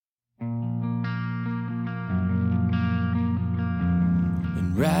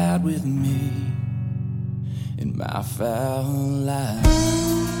ride with me in my foul life.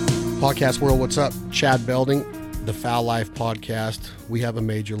 Podcast world, what's up? Chad Belding, the Foul Life Podcast. We have a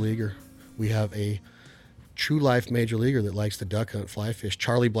major leaguer. We have a true life major leaguer that likes to duck hunt, fly fish.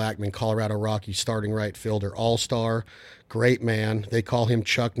 Charlie Blackmon, Colorado Rockies starting right fielder, all-star, great man. They call him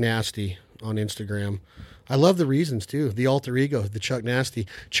Chuck Nasty on Instagram. I love the reasons too. The alter ego, the Chuck Nasty.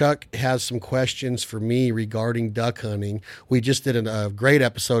 Chuck has some questions for me regarding duck hunting. We just did a great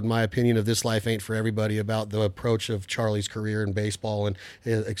episode, in my opinion, of This Life Ain't For Everybody about the approach of Charlie's career in baseball and,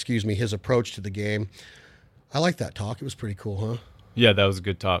 his approach to the game. I like that talk. It was pretty cool, huh? Yeah, that was a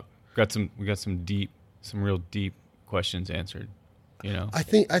good talk. We got some real deep questions answered. You know, I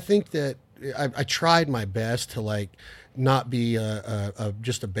think that I tried my best to not be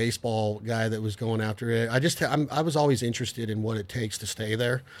just a baseball guy that was going after it. I was always interested in what it takes to stay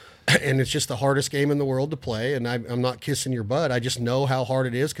there, and it's just the hardest game in the world to play. And I'm not kissing your butt. I just know how hard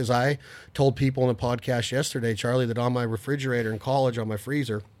it is because I told people in a podcast yesterday, Charlie, that on my refrigerator in college on my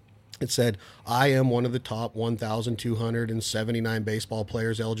freezer, it said, I am one of the top 1,279 baseball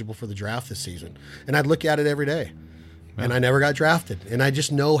players eligible for the draft this season. And I'd look at it every day. Yeah. And I never got drafted. And I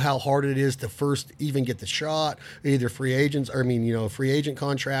just know how hard it is to first even get the shot, either free agent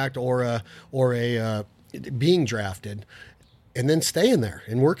contract or being drafted. And then staying there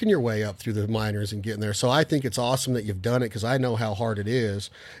and working your way up through the minors and getting there. So I think it's awesome that you've done it because I know how hard it is.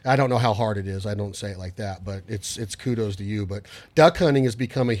 I don't know how hard it is. I don't say it like that, but it's kudos to you. But duck hunting has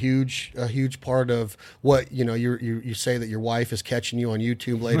become a huge part of what, you say that your wife is catching you on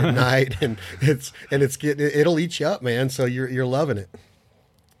YouTube late at night and it'll eat you up, man. So you're loving it.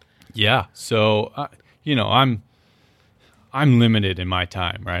 Yeah. So, I'm limited in my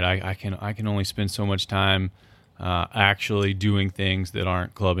time, right? I can only spend so much time actually doing things that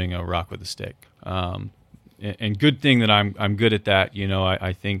aren't clubbing a rock with a stick. And good thing that I'm good at that.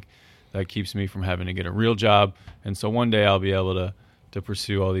 I think that keeps me from having to get a real job. And so one day I'll be able to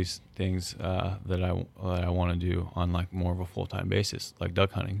pursue all these things that I want to do on more of a full-time basis, like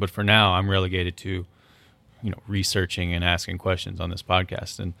duck hunting. But for now, I'm relegated to, researching and asking questions on this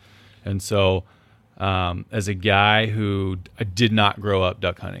podcast. And so as a guy who did not grow up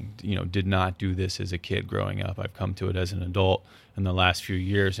duck hunting, did not do this as a kid growing up. I've come to it as an adult in the last few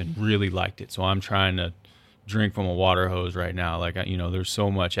years and really liked it. So I'm trying to drink from a water hose right now. There's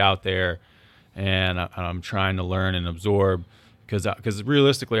so much out there, and I'm trying to learn and absorb because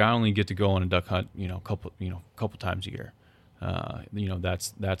realistically, I only get to go on a duck hunt, couple times a year.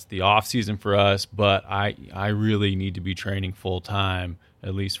 That's the off season for us, but I really need to be training full time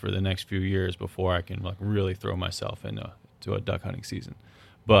at least for the next few years before I can really throw myself into a duck hunting season.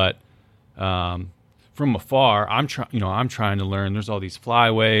 But from afar, I'm trying to learn. There's all these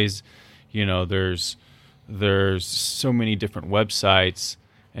flyways, there's so many different websites,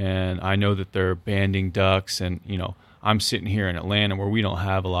 and I know that they're banding ducks, and I'm sitting here in Atlanta where we don't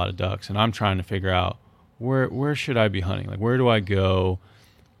have a lot of ducks, and I'm trying to figure out where should I be hunting? Where do I go,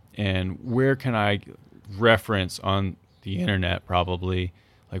 and where can I reference on the internet probably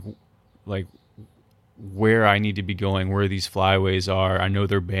where I need to be going, where these flyways are. I know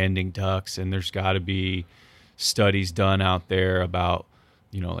they're banding ducks, and there's got to be studies done out there about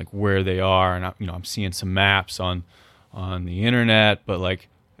where they are, and I'm seeing some maps on the internet, but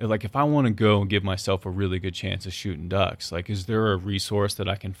if I want to go and give myself a really good chance of shooting ducks, is there a resource that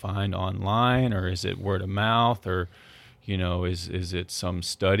I can find online, or is it word of mouth, or is it some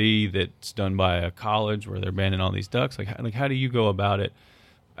study that's done by a college where they're banding all these ducks? How do you go about it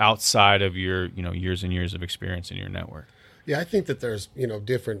outside of your years and years of experience in your network? Yeah, I think that there's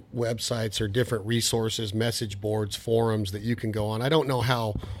different websites or different resources, message boards, forums that you can go on. I don't know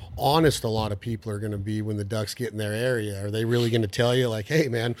how honest a lot of people are going to be when the ducks get in their area. Are they really going to tell you hey,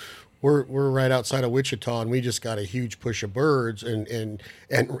 man, we're right outside of Wichita and we just got a huge push of birds and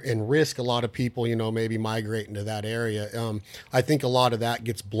risk a lot of people, maybe migrating to that area. I think a lot of that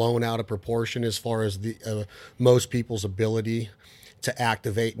gets blown out of proportion as far as the most people's ability to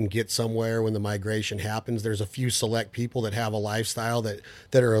activate and get somewhere when the migration happens. There's a few select people that have a lifestyle that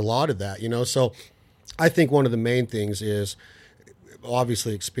are allotted that, So I think one of the main things is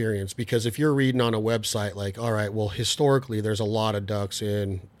obviously experience, because if you're reading on a website all right, well, historically there's a lot of ducks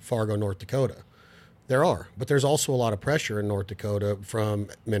in Fargo, North Dakota. There are, but there's also a lot of pressure in North Dakota from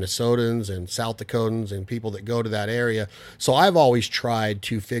Minnesotans and South Dakotans and people that go to that area. So I've always tried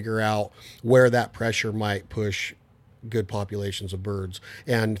to figure out where that pressure might push good populations of birds,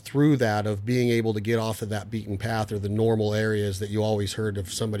 and through that of being able to get off of that beaten path or the normal areas that you always heard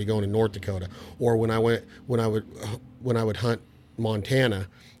of somebody going to North Dakota. Or when I would hunt Montana,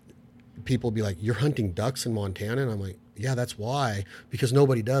 people would be like, "You're hunting ducks in Montana?" And I'm like, Yeah, that's why, because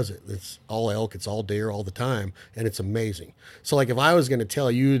nobody does it. It's all elk, it's all deer all the time, and it's amazing. So like if I was going to tell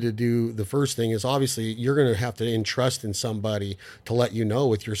you to do, the first thing is obviously you're going to have to entrust in somebody to let you know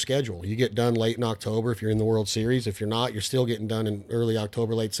with your schedule. You get done late in October if you're in the World Series. If you're not, you're still getting done in early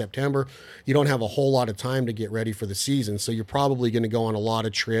October, late September. You don't have a whole lot of time to get ready for the season, so you're probably going to go on a lot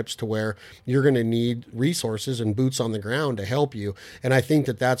of trips to where you're going to need resources and boots on the ground to help you. And I think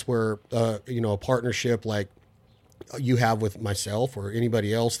that that's where a partnership like you have with myself or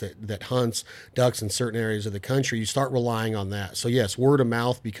anybody else that hunts ducks in certain areas of the country, you start relying on that. So yes, word of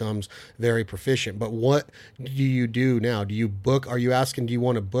mouth becomes very proficient. But what do you do now? Do you book? Are you asking, do you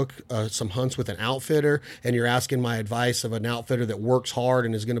want to book some hunts with an outfitter? And you're asking my advice of an outfitter that works hard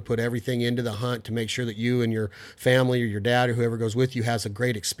and is going to put everything into the hunt to make sure that you and your family or your dad or whoever goes with you has a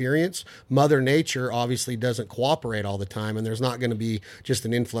great experience. Mother Nature obviously doesn't cooperate all the time, and there's not going to be just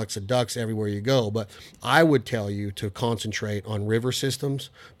an influx of ducks everywhere you go. But I would tell you to concentrate on river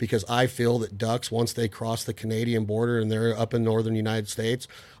systems, because I feel that ducks, once they cross the Canadian border and they're up in northern United States,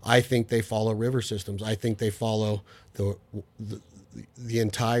 I think they follow river systems. I think they follow the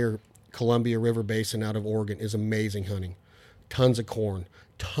entire Columbia River Basin out of Oregon is amazing hunting. Tons of corn,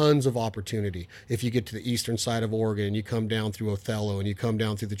 tons of opportunity. If you get to the eastern side of Oregon and you come down through Othello and you come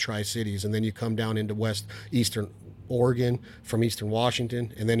down through the Tri-Cities and then you come down into eastern Oregon from eastern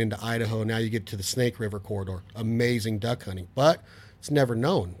Washington and then into Idaho. Now you get to the Snake River corridor. Amazing duck hunting, but it's never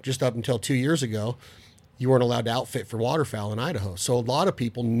known. Just up until 2 years ago, you weren't allowed to outfit for waterfowl in Idaho. So a lot of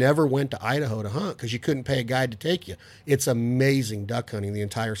people never went to Idaho to hunt because you couldn't pay a guide to take you. It's amazing duck hunting, the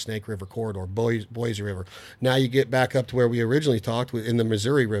entire Snake River corridor, Boise River. Now you get back up to where we originally talked in the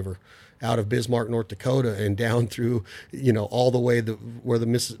Missouri River, out of Bismarck, North Dakota, and down through, all the way where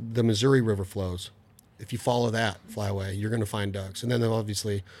the Missouri River flows. If you follow that flyway, you're going to find ducks. And then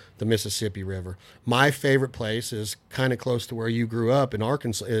obviously the Mississippi River. My favorite place is kind of close to where you grew up in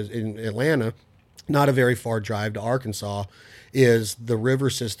Arkansas, in Atlanta, not a very far drive to Arkansas, is the river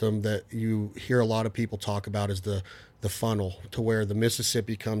system that you hear a lot of people talk about as the funnel, to where the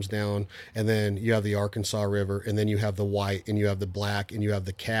Mississippi comes down, and then you have the Arkansas River, and then you have the White, and you have the Black, and you have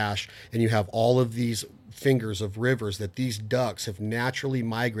the Cache, and you have all of these fingers of rivers that these ducks have naturally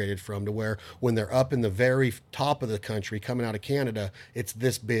migrated from, to where when they're up in the very top of the country coming out of Canada, it's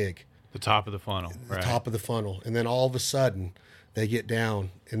this big. The top of the funnel, right? The top of the funnel. And then all of a sudden they get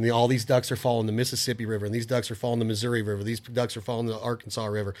down, and all these ducks are following the Mississippi River, and these ducks are following the Missouri River, these ducks are following the Arkansas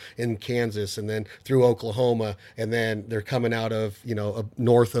River in Kansas, and then through Oklahoma, and then they're coming out of,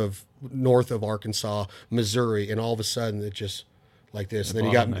 north of Arkansas, Missouri, and all of a sudden it just like this. And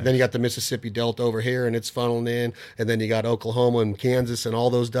then you got the Mississippi Delta over here, and it's funneling in, and then you got Oklahoma and Kansas, and all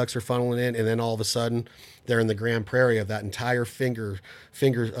those ducks are funneling in, and then all of a sudden they're in the Grand Prairie of that entire finger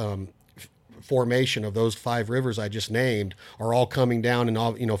formation of those 5 rivers I just named are all coming down and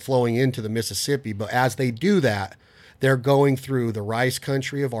all flowing into the Mississippi. But as they do that, they're going through the rice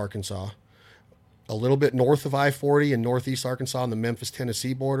country of Arkansas, a little bit north of I-40 in northeast Arkansas on the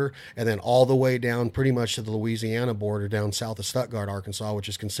Memphis-Tennessee border, and then all the way down pretty much to the Louisiana border down south of Stuttgart, Arkansas, which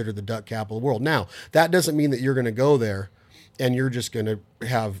is considered the duck capital of the world. Now, that doesn't mean that you're going to go there and you're just going to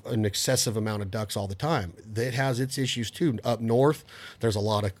have an excessive amount of ducks all the time. It has its issues too. Up north, there's a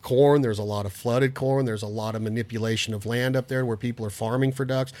lot of corn, there's a lot of flooded corn, there's a lot of manipulation of land up there where people are farming for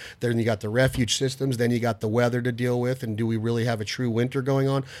ducks. Then you got the refuge systems, then you got the weather to deal with, and do we really have a true winter going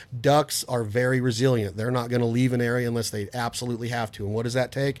on? Ducks are very resilient. They're not going to leave an area unless they absolutely have to. And what does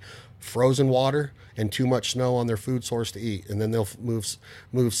that take? Frozen water and too much snow on their food source to eat, and then they'll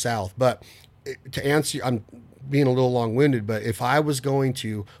move south. But to answer, I'm being a little long-winded, but if I was going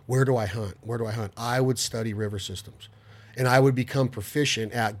to, where do I hunt? I would study river systems, and I would become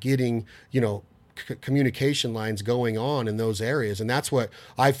proficient at getting, communication lines going on in those areas. And that's what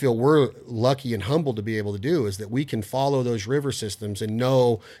I feel we're lucky and humbled to be able to do, is that we can follow those river systems and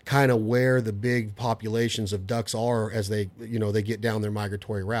know kind of where the big populations of ducks are as they get down their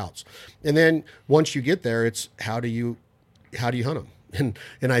migratory routes. And then once you get there, it's how do you hunt them?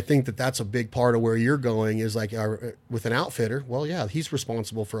 And I think that that's a big part of where you're going, is like with an outfitter. Well, yeah, he's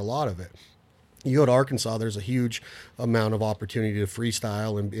responsible for a lot of it. You go to Arkansas, there's a huge amount of opportunity to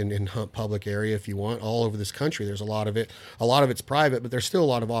freestyle and hunt public area if you want. All over this country, there's a lot of it. A lot of it's private, but there's still a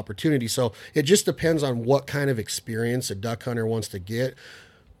lot of opportunity. So it just depends on what kind of experience a duck hunter wants to get.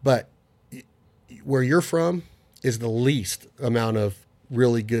 But where you're from is the least amount of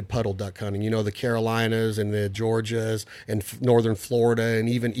really good puddle duck hunting. The Carolinas and the Georgias and northern Florida and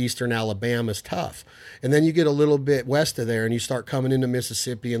even eastern Alabama is tough. And then you get a little bit west of there and you start coming into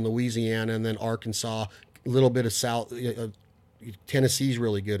Mississippi and Louisiana and then Arkansas, a little bit of Tennessee's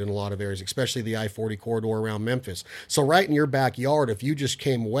really good in a lot of areas, especially the I-40 corridor around Memphis. So right in your backyard, if you just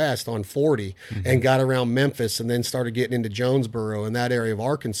came west on 40 and got around Memphis and then started getting into Jonesboro and that area of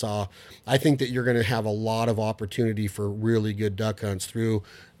Arkansas, I think that you're going to have a lot of opportunity for really good duck hunts through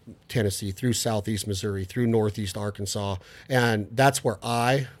Tennessee, through southeast Missouri, through northeast Arkansas. And that's where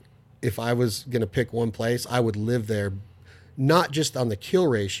if I was going to pick one place, I would live there, not just on the kill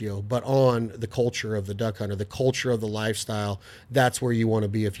ratio, but on the culture of the duck hunter, the culture of the lifestyle. That's where you want to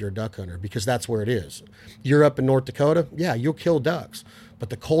be if you're a duck hunter, because that's where it is. You're up in North Dakota, yeah, you'll kill ducks, but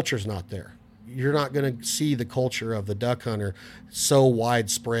the culture's not there. You're not going to see the culture of the duck hunter so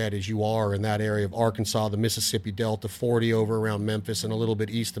widespread as you are in that area of Arkansas, the Mississippi Delta, 40 over around Memphis and a little bit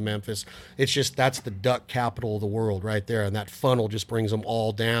east of Memphis. It's just, that's the duck capital of the world right there. And that funnel just brings them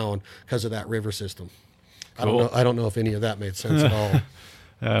all down because of that river system. Cool. I don't know if any of that made sense at all.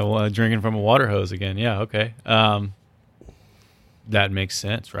 Well, drinking from a water hose again. Yeah. Okay. That makes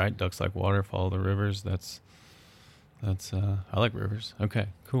sense, right? Ducks like water, follow the rivers. That's I like rivers. Okay,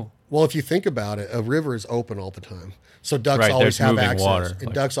 cool. Well, if you think about it, a river is open all the time. So ducks Right, always there's have moving access. water, And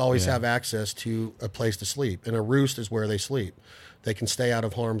like, ducks always yeah. have access to a place to sleep. And a roost is where they sleep. They can stay out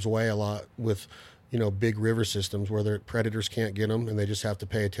of harm's way a lot with, big river systems where their predators can't get them, and they just have to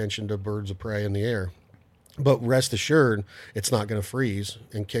pay attention to birds of prey in the air. But rest assured, it's not going to freeze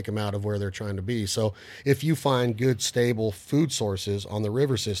and kick them out of where they're trying to be. So if you find good, stable food sources on the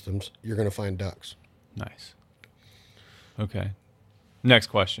river systems, you're going to find ducks. Nice. Okay. Next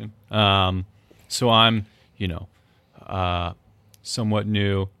question. So I'm, somewhat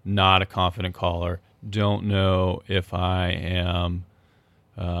new, not a confident caller. Don't know if I am.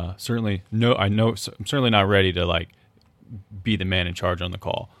 I'm certainly not ready to be the man in charge on the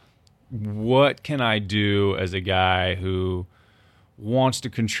call. What can I do as a guy who wants to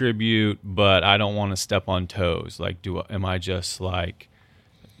contribute, but I don't want to step on toes? Am I just am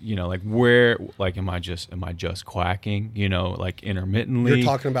I just quacking, intermittently? You're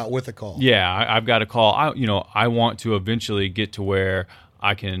talking about with a call. Yeah, I've got a call. I want to eventually get to where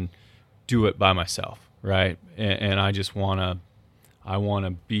I can do it by myself, right? And I just want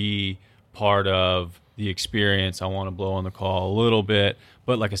to be part of the experience. I want to blow on the call a little bit,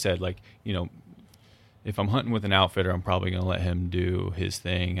 but like I said, if I'm hunting with an outfitter, I'm probably going to let him do his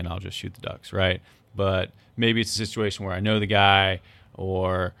thing and I'll just shoot the ducks, right? But maybe it's a situation where I know the guy,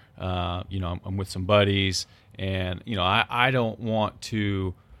 or I'm with some buddies, and I don't want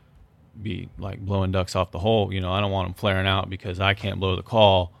to be blowing ducks off the hole. I don't want them flaring out because I can't blow the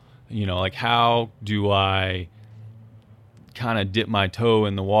call. How do I kind of dip my toe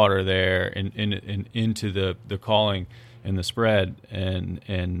in the water there and into the calling and the spread, and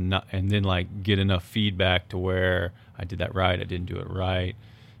then get enough feedback to where I did that right, I didn't do it right.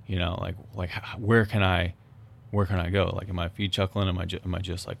 Where can I go? Am I feed chuckling? Am I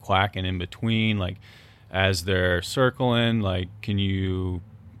just quacking in between? As they're circling, can you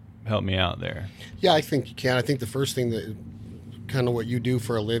help me out there? Yeah, I think you can. I think the first thing that kind of what you do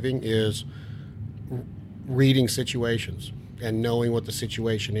for a living is reading situations and knowing what the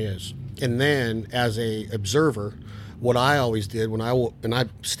situation is. And then as a observer, what I always did and I'm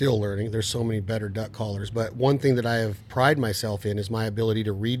still learning, there's so many better duck callers, but one thing that I have pride myself in is my ability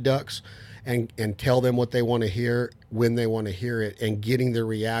to read ducks and tell them what they want to hear when they want to hear it, and getting the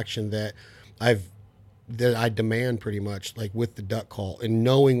reaction that I demand pretty much, with the duck call, and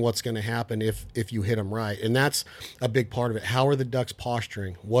knowing what's going to happen if you hit them right. And that's a big part of it. How are the ducks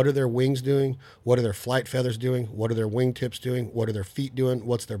posturing? What are their wings doing? What are their flight feathers doing? What are their wingtips doing? What are their feet doing?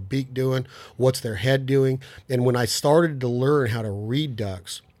 What's their beak doing? What's their head doing? And when I started to learn how to read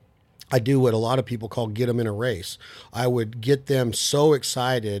ducks, I do what a lot of people call get them in a race. I would get them so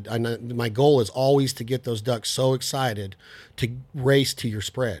excited. My goal is always to get those ducks so excited to race to your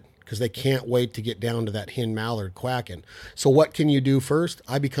spread, because they can't wait to get down to that hen mallard quacking. So what can you do first?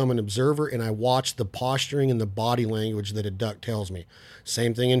 I become an observer and I watch the posturing and the body language that a duck tells me.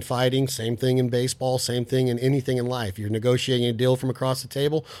 Same thing in fighting, same thing in baseball, same thing in anything in life. You're negotiating a deal from across the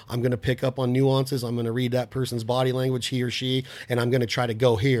table. I'm going to pick up on nuances. I'm going to read that person's body language, he or she, and I'm going to try to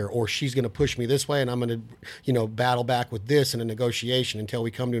go here, or she's going to push me this way, and I'm going to, battle back with this in a negotiation until we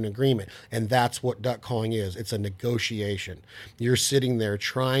come to an agreement. And that's what duck calling is. It's a negotiation. You're sitting there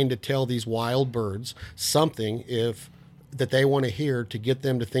trying to tell these wild birds something that they want to hear to get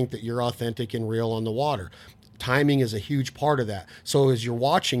them to think that you're authentic and real on the water. Timing is a huge part of that. So as you're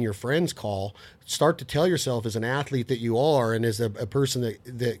watching your friends call, start to tell yourself, as an athlete that you are, and as a person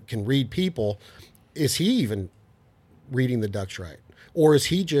that can read people, is he even reading the ducks right? Or is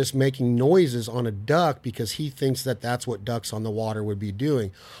he just making noises on a duck because he thinks that that's what ducks on the water would be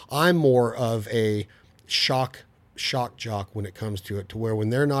doing? I'm more of a shock shock jock when it comes to it, to where when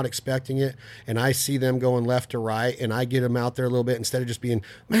they're not expecting it and I see them going left to right and I get them out there a little bit, instead of just being,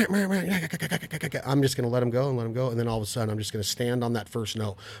 I'm just going to let them go and let them go. And then all of a sudden I'm just going to stand on that first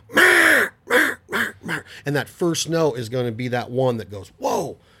note. And that first note is going to be that one that goes,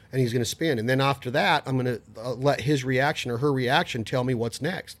 whoa, and he's going to spin. And then after that, I'm going to let his reaction or her reaction tell me what's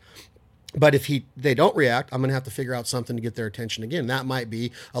next. But if they don't react, I'm going to have to figure out something to get their attention again. That might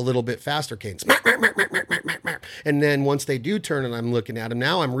be a little bit faster cadence. And then once they do turn and I'm looking at them,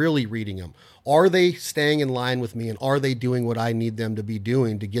 now I'm really reading them. Are they staying in line with me, and are they doing what I need them to be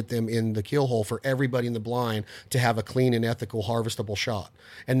doing to get them in the kill hole for everybody in the blind to have a clean and ethical harvestable shot?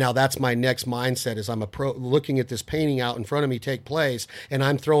 And now that's my next mindset, is I'm looking at this painting out in front of me take place, and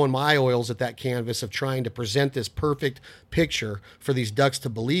I'm throwing my oils at that canvas of trying to present this perfect picture for these ducks to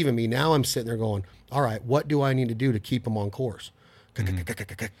believe in me. Now I'm sitting there going, all right, what do I need to do to keep them on course?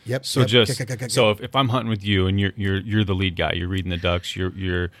 Yep. So so if I'm hunting with you and you're the lead guy, you're reading the ducks,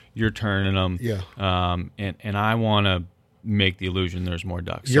 you're turning them, and I want to make the illusion there's more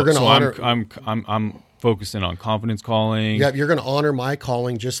ducks. You're going to honor. I'm focusing on confidence calling. Yeah, you're going to honor my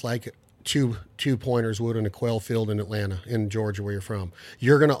calling just like two pointers would in a quail field in Atlanta, in Georgia, where you're from.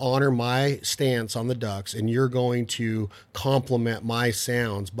 You're going to honor my stance on the ducks, and you're going to complement my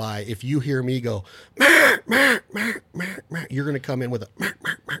sounds by, if you hear me go, you're going to come in with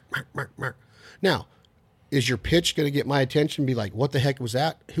a. Now, is your pitch going to get my attention and be like, what the heck was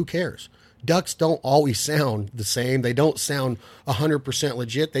that? Who cares? Ducks don't always sound the same. They don't sound 100%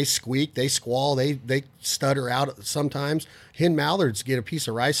 legit. They squeak, they squall, they stutter out sometimes. Hen mallards get a piece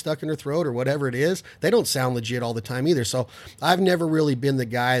of rice stuck in their throat or whatever it is. They don't sound legit all the time either. So I've never really been the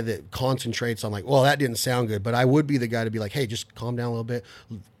guy that concentrates on like, well, that didn't sound good. But I would be the guy to be like, hey, just calm down a little bit,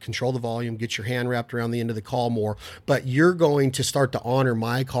 control the volume, get your hand wrapped around the end of the call more. But you're going to start to honor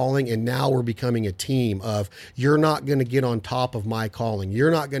my calling, and now we're becoming a team of, you're not going to get on top of my calling.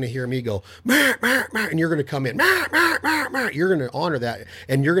 You're not going to hear me go, and you're going to come in, you're going to honor that,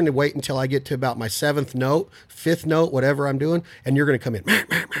 and you're going to wait until I get to about my 7th note, 5th note, whatever I'm doing, and you're going to come in,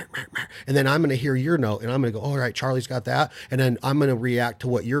 and then I'm going to hear your note, and I'm going to go, all right, Charlie's got that, and then I'm going to react to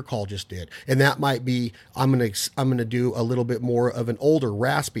what your call just did, and that might be, I'm going to do a little bit more of an older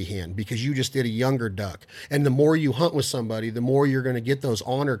raspy hen because you just did a younger duck, and the more you hunt with somebody, the more you're going to get those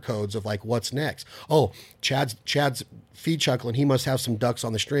honor codes of like, what's next? Oh, Chad's feed chuckling, he must have some ducks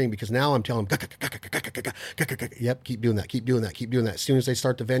on the string, because now I'm telling him, yep, keep doing that. As soon as they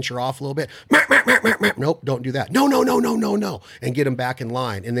start to venture off a little bit, nope, don't do that. No, and get them back in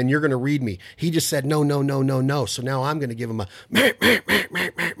line. And then you're going to read me. He just said no. So now I'm going to give him a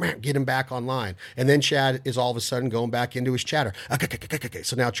get him back online. And then Chad is all of a sudden going back into his chatter.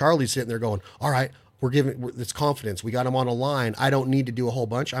 So now Charlie's sitting there going, all right, we're giving this confidence. We got him on a line. I don't need to do a whole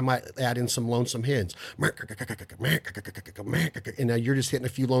bunch. I might add in some lonesome hens. And now you're just hitting a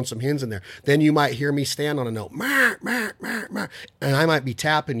few lonesome hens in there. Then you might hear me stand on a note. And I might be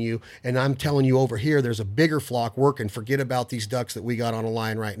tapping you, and I'm telling you over here, there's a bigger flock working. Forget about these ducks that we got on a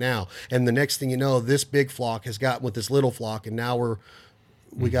line right now. And the next thing you know, this big flock has gotten with this little flock, and now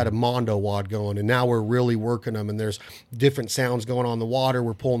we got a mondo wad going, and now we're really working them, and there's different sounds going on in the water.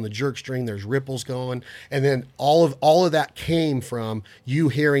 We're pulling the jerk string, there's ripples going. And then all of that came from you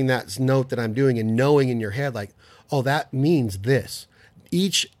hearing that note that I'm doing and knowing in your head, like, oh, that means this.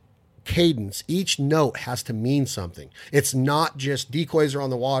 Each cadence, each note has to mean something. It's not just decoys are on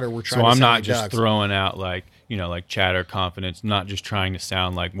the water. We're trying to sound like ducks. So I'm not just throwing out like chatter confidence, not just trying to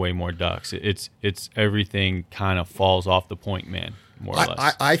sound like way more ducks. It's everything kind of falls off the point, man. More or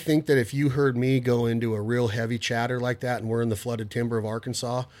less. I think that if you heard me go into a real heavy chatter like that, and we're in the flooded timber of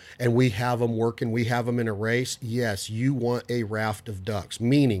Arkansas, and we have them working, we have them in a race, yes, you want a raft of ducks,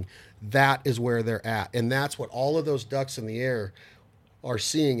 meaning that is where they're at. And that's what all of those ducks in the air are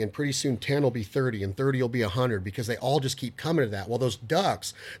seeing, and pretty soon 10 will be 30 and 30 will be 100, because they all just keep coming to that. Well, those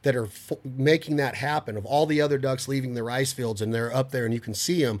ducks that are making that happen, of all the other ducks leaving the rice fields and they're up there and you can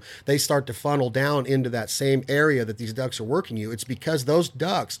see them, they start to funnel down into that same area that these ducks are working you. It's because those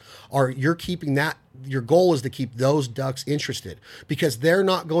ducks you're keeping that. Your goal is to keep those ducks interested, because they're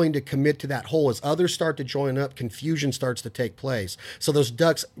not going to commit to that hole. As others start to join up, confusion starts to take place. So those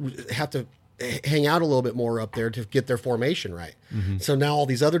ducks have to hang out a little bit more up there to get their formation right. Mm-hmm. So now all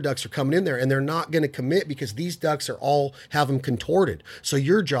these other ducks are coming in there, and they're not going to commit because these ducks are all have them contorted. So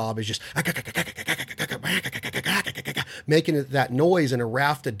your job is just making that noise in a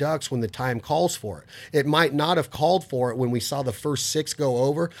raft of ducks when the time calls for it. It might not have called for it when we saw the first 6 go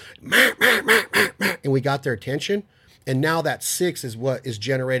over and we got their attention. And now that 6 is what is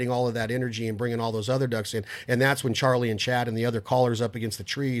generating all of that energy and bringing all those other ducks in. And that's when Charlie and Chad and the other callers up against the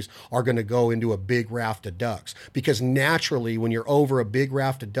trees are going to go into a big raft of ducks. Because naturally, when you're over a big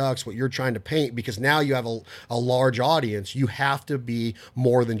raft of ducks, what you're trying to paint, because now you have a large audience, you have to be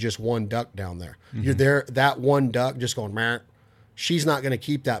more than just one duck down there. You're there, that one duck just going, meh. She's not going to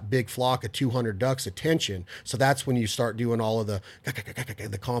keep that big flock of 200 ducks' attention. So that's when you start doing all of the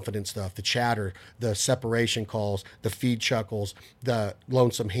confident stuff, the chatter, the separation calls, the feed chuckles, the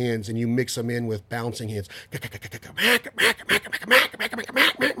lonesome hens, and you mix them in with bouncing hens.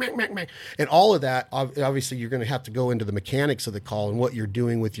 And all of that, obviously, you're going to have to go into the mechanics of the call and what you're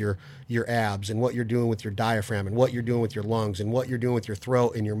doing with your abs and what you're doing with your diaphragm and what you're doing with your lungs and what you're doing with your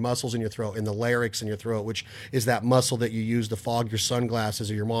throat and your muscles in your throat and the larynx in your throat, which is that muscle that you use to fog your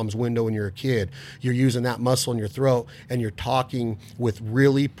sunglasses or your mom's window when you're a kid. You're using that muscle in your throat, and you're talking with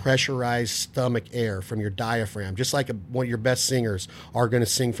really pressurized stomach air from your diaphragm, just like one of your best singers are going to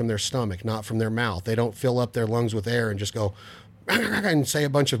sing from their stomach, not from their mouth. They don't fill up their lungs with air and just go and say a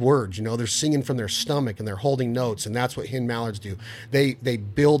bunch of words. They're singing from their stomach and they're holding notes, and that's what hen mallards do. They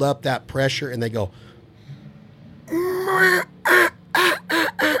build up that pressure and they go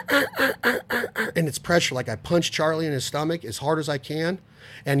and it's pressure. Like I punch Charlie in his stomach as hard as I can,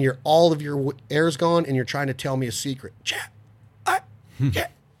 and all of your air's gone, and you're trying to tell me a secret.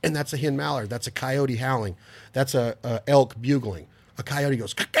 And that's a hen mallard. That's a coyote howling. That's a elk bugling. A coyote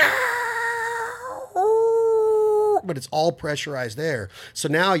goes, but it's all pressurized there. So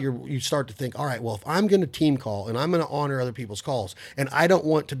now you start to think, all right, well, if I'm going to team call and I'm going to honor other people's calls, and I don't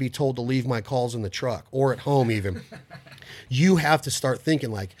want to be told to leave my calls in the truck or at home even, you have to start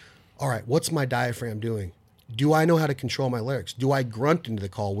thinking like, all right, what's my diaphragm doing? Do I know how to control my larynx? Do I grunt into the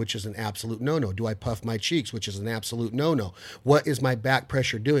call, which is an absolute no-no? Do I puff my cheeks, which is an absolute no-no? What is my back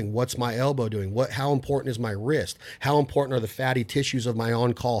pressure doing? What's my elbow doing? How important is my wrist? How important are the fatty tissues of my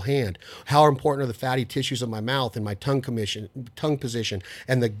on-call hand? How important are the fatty tissues of my mouth and my tongue position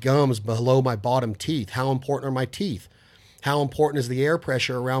and the gums below my bottom teeth? How important are my teeth? How important is the air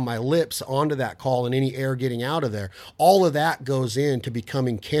pressure around my lips onto that call and any air getting out of there? All of that goes into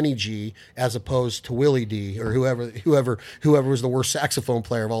becoming Kenny G as opposed to Willie D or whoever was the worst saxophone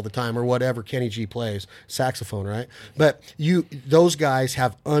player of all the time or whatever Kenny G plays, saxophone, right? But those guys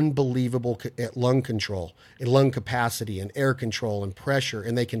have unbelievable lung control and lung capacity and air control and pressure,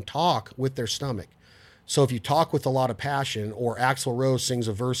 and they can talk with their stomach. So if you talk with a lot of passion, or Axl Rose sings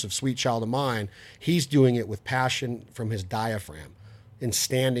a verse of Sweet Child of Mine, he's doing it with passion from his diaphragm and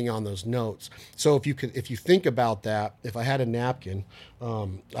standing on those notes. So if you think about that, if I had a napkin,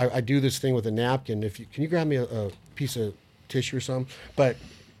 I do this thing with a napkin. Can you grab me a piece of tissue or something? But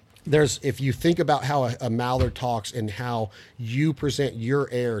if you think about how a mallard talks and how you present your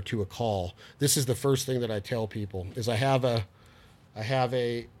air to a call, this is the first thing that I tell people is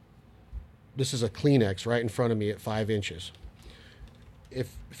this is a Kleenex right in front of me at 5 inches.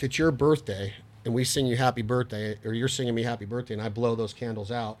 If it's your birthday and we sing you happy birthday, or you're singing me happy birthday and I blow those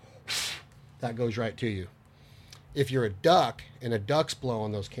candles out, that goes right to you. If you're a duck and a duck's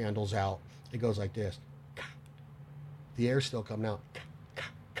blowing those candles out, it goes like this. The air's still coming out.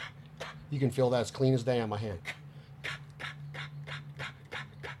 You can feel that as clean as day on my hand.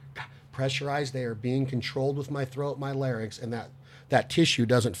 Pressurized air being controlled with my throat, my larynx, and that tissue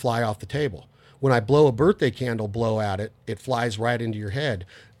doesn't fly off the table. When I blow a birthday candle blow at it, it flies right into your head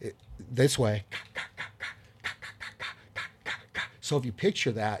this way. So if you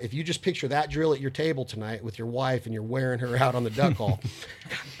picture that, if you just picture that drill at your table tonight with your wife and you're wearing her out on the duck call.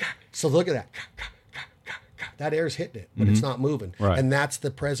 So look at that. That air's hitting it, but it's not moving. Right. And that's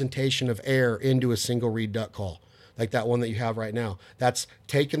the presentation of air into a single reed duck call, like that one that you have right now. That's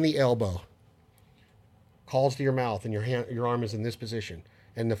taking the elbow, calls to your mouth, and your arm is in this position.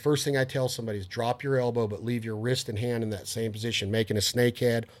 And the first thing I tell somebody is drop your elbow, but leave your wrist and hand in that same position, making a snake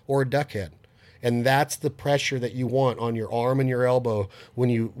head or a duck head. And that's the pressure that you want on your arm and your elbow when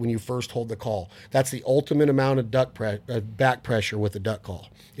you first hold the call. That's the ultimate amount of back pressure with a duck call.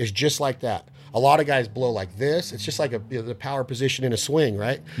 It's just like that. A lot of guys blow like this. It's just like the power position in a swing,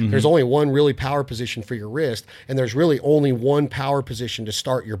 right? Mm-hmm. There's only one really power position for your wrist, and there's really only one power position to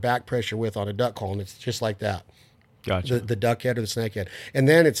start your back pressure with on a duck call, and it's just like that. Gotcha. The duck head or the snake head. And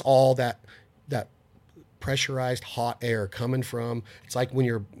then it's all that pressurized hot air coming from, it's like when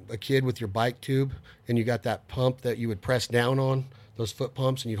you're a kid with your bike tube and you got that pump that you would press down on, those foot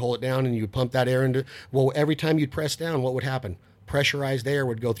pumps, and you'd hold it down and you'd pump that air into, well, every time you'd press down, what would happen? Pressurized air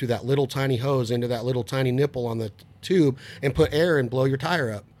would go through that little tiny hose into that little tiny nipple on the tube and put air and blow your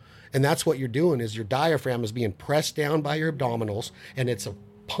tire up. And that's what you're doing, is your diaphragm is being pressed down by your abdominals, and it's a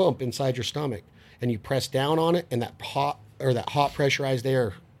pump inside your stomach. and you press down on it, and that hot pressurized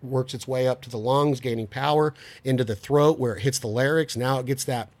air works its way up to the lungs, gaining power into the throat where it hits the larynx. Now it gets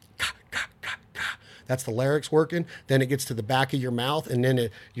that. That's the larynx working. Then it gets to the back of your mouth, and then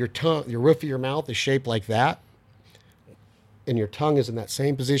your roof of your mouth is shaped like that. And your tongue is in that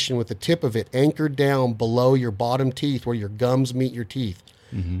same position with the tip of it anchored down below your bottom teeth where your gums meet your teeth.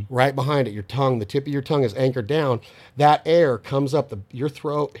 Mm-hmm. Right behind it, your tongue, the tip of your tongue is anchored down. That air comes up your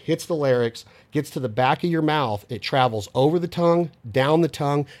throat, hits the larynx, gets to the back of your mouth. It travels over the tongue, down the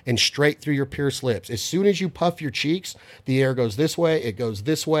tongue, and straight through your pierced lips. As soon as you puff your cheeks, the air goes this way, it goes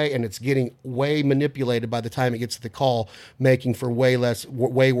this way, and it's getting way manipulated by the time it gets to the call, making for way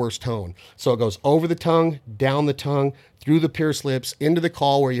worse tone. So it goes over the tongue, down the tongue, through the pierced lips, into the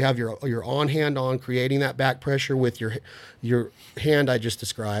call where you have your on hand on, creating that back pressure with your hand I just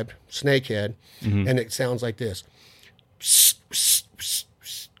described, snakehead, mm-hmm. and it sounds like this.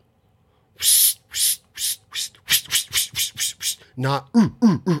 Not,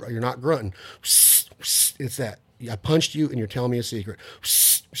 you're not grunting. It's that, I punched you and you're telling me a secret.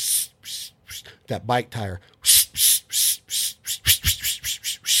 That bike tire.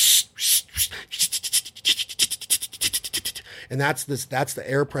 And that's the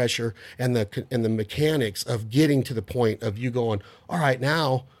air pressure and the mechanics of getting to the point of you going, all right,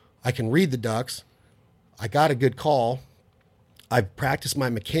 now I can read the ducks. I got a good call. I've practiced my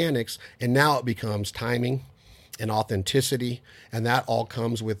mechanics, and now it becomes timing and authenticity, and that all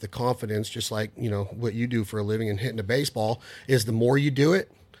comes with the confidence, just like, what you do for a living and hitting a baseball, is the more you do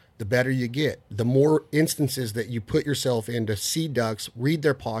it, the better you get. The more instances that you put yourself in to see ducks, read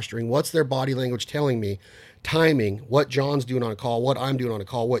their posturing, what's their body language telling me, timing, what John's doing on a call, what I'm doing on a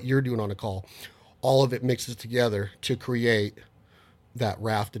call, what you're doing on a call, all of it mixes together to create that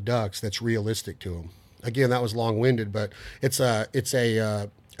raft of ducks that's realistic to them. Again, that was long-winded, but it's a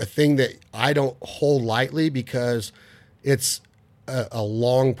thing that I don't hold lightly, because it's a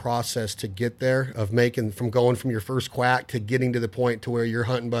long process to get there, of going from your first quack to getting to the point to where your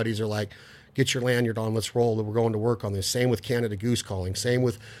hunting buddies are like, get your lanyard on, let's roll, we're going to work on this. Same with Canada goose calling, same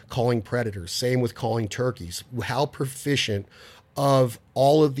with calling predators, same with calling turkeys. How proficient of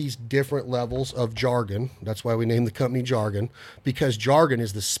all of these different levels of jargon. That's why we named the company Jargon, because jargon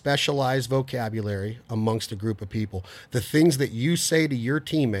is the specialized vocabulary amongst a group of people. The things that you say to your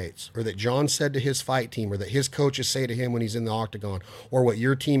teammates, or that John said to his fight team, or that his coaches say to him when he's in the octagon, or what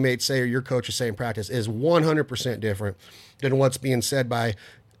your teammates say or your coaches say in practice, is 100% different than what's being said by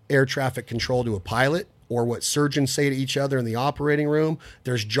air traffic control to a pilot, or what surgeons say to each other in the operating room.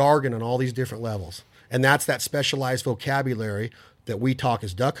 There's jargon on all these different levels. And that's that specialized vocabulary that we talk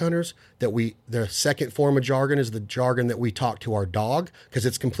as duck hunters, the second form of jargon is the jargon that we talk to our dog, because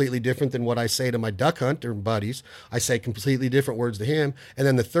it's completely different than what I say to my duck hunter buddies. I say completely different words to him. And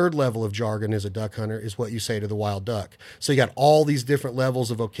then the third level of jargon as a duck hunter is what you say to the wild duck. So you got all these different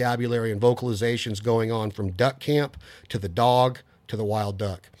levels of vocabulary and vocalizations going on, from duck camp to the dog to the wild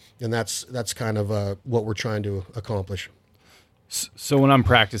duck. And that's kind of what we're trying to accomplish. So when I'm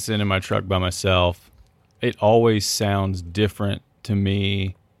practicing in my truck by myself, it always sounds different to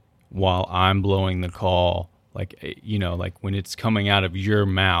me while I'm blowing the call. Like when it's coming out of your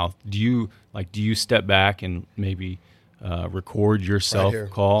mouth, do you step back and maybe record yourself right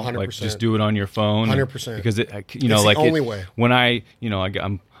call? 100%. Like just do it on your phone? 100%. Because it's like the only way. When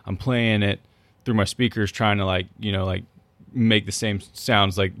I'm playing it through my speakers, trying to make the same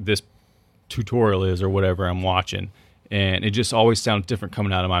sounds like this tutorial is, or whatever I'm watching, and it just always sounds different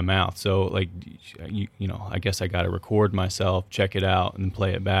coming out of my mouth. So I guess I got to record myself, check it out, and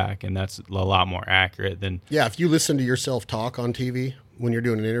play it back, and that's a lot more accurate than... Yeah, if you listen to yourself talk on TV when you're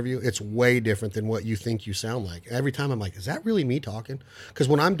doing an interview, it's way different than what you think you sound like. Every time I'm like, is that really me talking? Because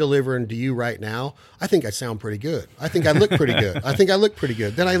when I'm delivering to you right now, I think I sound pretty good. I think I look pretty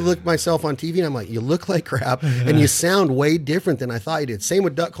good. Then I look myself on TV and I'm like, you look like crap, and you sound way different than I thought you did. Same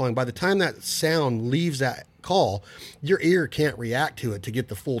with duck calling. By the time that sound leaves that call, your ear can't react to it to get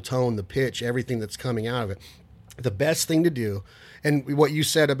the full tone, the pitch, everything that's coming out of it. The best thing to do, and what you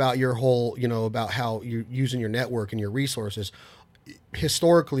said about your whole, about how you're using your network and your resources,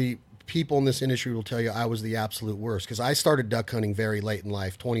 historically, people in this industry will tell you I was the absolute worst, because I started duck hunting very late in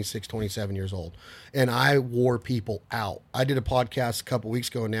life, 26, 27 years old, and I wore people out. I did a podcast a couple weeks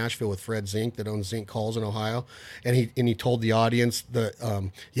ago in Nashville with Fred Zink, that owns Zink Calls in Ohio, and he told the audience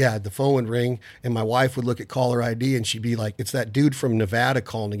the phone would ring, and my wife would look at caller ID, and she'd be like, it's that dude from Nevada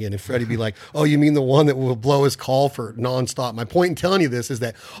calling again, and Freddie'd be like, oh, you mean the one that will blow his call for nonstop? My point in telling you this is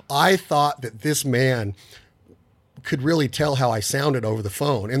that I thought that this man could really tell how I sounded over the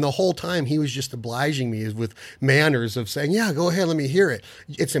phone. And the whole time he was just obliging me with manners of saying, yeah, go ahead, let me hear it.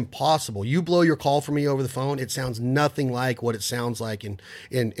 It's impossible. You blow your call for me over the phone, it sounds nothing like what it sounds like in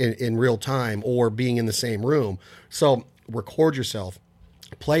real time or being in the same room. So record yourself.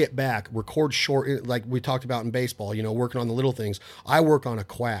 Play it back, record short, like we talked about in baseball, working on the little things. I work on a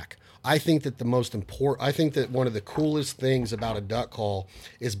quack. I think that one of the coolest things about a duck call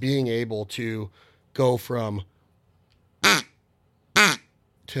is being able to go from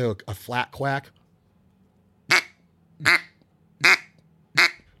to a flat quack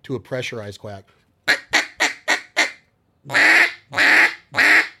to a pressurized quack.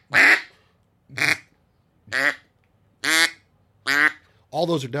 All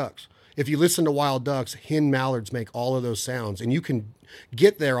those are ducks. If you listen to wild ducks, hen mallards make all of those sounds, and you can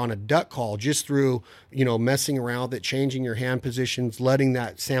get there on a duck call just through, messing around with it, changing your hand positions, letting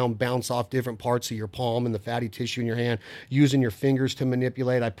that sound bounce off different parts of your palm and the fatty tissue in your hand, using your fingers to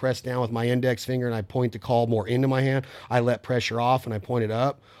manipulate. I press down with my index finger and I point the call more into my hand. I let pressure off and I point it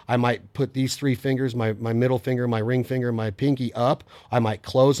up. I might put these three fingers, my middle finger, my ring finger, my pinky up. I might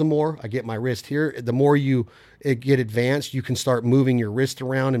close them more. I get my wrist here. The more you get advanced, you can start moving your wrist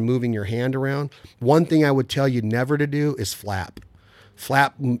around and moving your hand around. One thing I would tell you never to do is flap.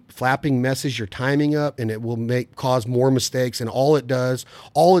 Flapping messes your timing up, and it will cause more mistakes. And all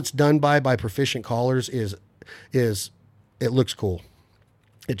it's done by proficient callers is it looks cool.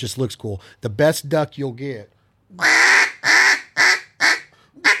 It just looks cool. The best duck you'll get.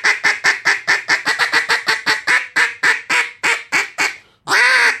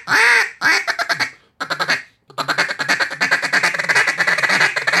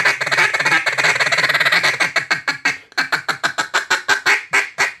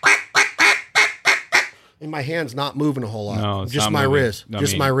 My hand's not moving a whole lot. No, it's just not my moving. wrist.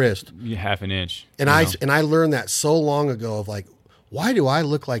 Just my wrist. Half an inch. And I learned that so long ago of like, why do I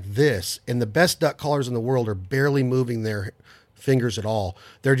look like this? And the best duck callers in the world are barely moving their fingers at all.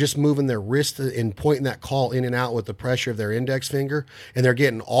 They're just moving their wrist and pointing that call in and out with the pressure of their index finger, and they're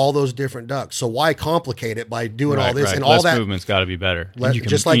getting all those different ducks. So why complicate it by doing all this and all less that? Movement's got to be better.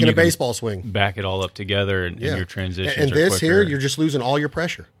 Just like in a baseball swing. Back it all up together, and your transitions and are this quicker. here, you're just losing all your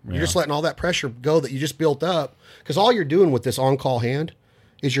pressure. You're just letting all that pressure go that you just built up, because all you're doing with this on-call hand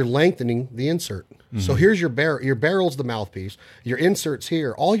is you're lengthening the insert. So here's your barrel. Your barrel's the mouthpiece. Your insert's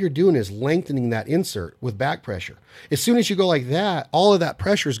here. All you're doing is lengthening that insert with back pressure. As soon as you go like that, all of that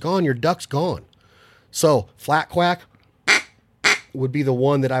pressure is gone. Your duck's gone. So flat quack would be the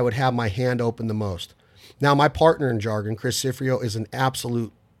one that I would have my hand open the most. Now, my partner in jargon, Chris Cifrio, is an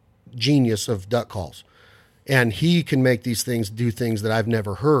absolute genius of duck calls. And he can make these things do things that I've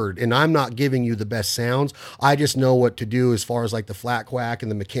never heard. And I'm not giving you the best sounds. I just know what to do as far as like the flat quack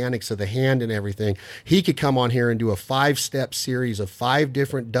and the mechanics of the hand and everything. He could come on here and do a 5-step series of 5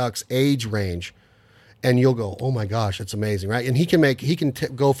 different ducks age range. And you'll go, oh my gosh, that's amazing, right? And he can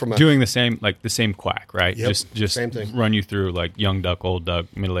go from doing the same quack, right? Yep, just same thing. Run you through like young duck, old duck,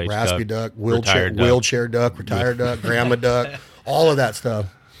 middle-aged raspy duck, wheelchair duck, retired duck, grandma duck, all of that stuff.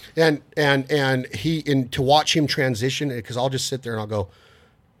 And to watch him transition, because I'll just sit there and I'll go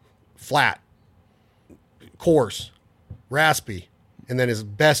flat, coarse, raspy, and then his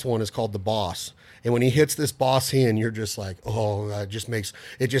best one is called the boss. And when he hits this boss hen, you're just like, oh, it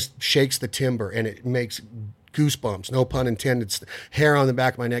just shakes the timber, and it makes goosebumps, no pun intended, hair on the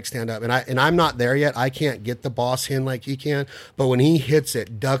back of my neck stand up. And I'm not there yet. I can't get the boss hen like he can, but when he hits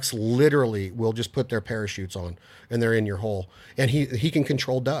it, ducks literally will just put their parachutes on and they're in your hole. And he can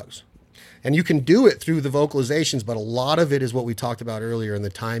control ducks. And you can do it through the vocalizations, but a lot of it is what we talked about earlier in the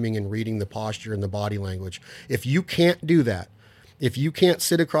timing and reading the posture and the body language. If you can't do that, if you can't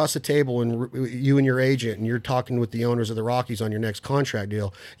sit across the table and you and your agent and you're talking with the owners of the Rockies on your next contract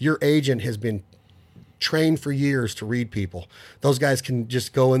deal, your agent has been trained for years to read people. Those guys can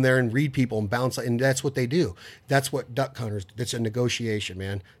just go in there and read people and bounce, and that's what they do. That's what duck hunters, that's a negotiation,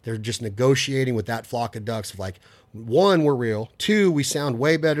 man. They're just negotiating with that flock of ducks of like, 1, we're real. 2, we sound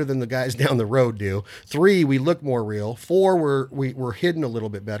way better than the guys down the road do. 3, we look more real. 4, we're hidden a little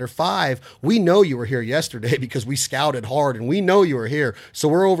bit better. 5, we know you were here yesterday because we scouted hard and we know you were here. So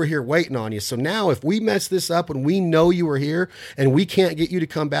we're over here waiting on you. So now if we mess this up and we know you were here and we can't get you to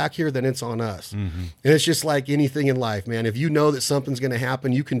come back here, then it's on us. Mm-hmm. And it's just like anything in life, man. If you know that something's going to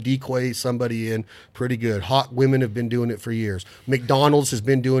happen, you can decoy somebody in pretty good. Hot women have been doing it for years. McDonald's has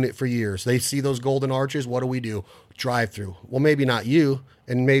been doing it for years. They see those golden arches. What do? Drive-through. Well, maybe not you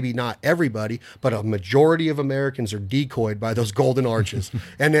and maybe not everybody, but a majority of Americans are decoyed by those golden arches.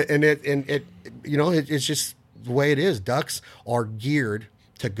 and it it's just the way it is. Ducks are geared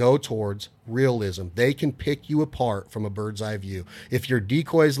to go towards realism. They can pick you apart from a bird's eye view. If your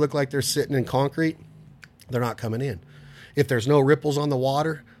decoys look like they're sitting in concrete, they're not coming in. If there's no ripples on the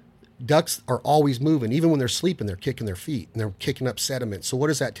water, ducks are always moving. Even when they're sleeping, they're kicking their feet and they're kicking up sediment. So what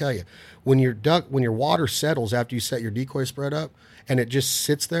does that tell you? When your water settles after you set your decoy spread up and it just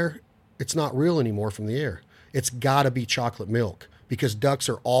sits there, it's not real anymore from the air. It's got to be chocolate milk, because ducks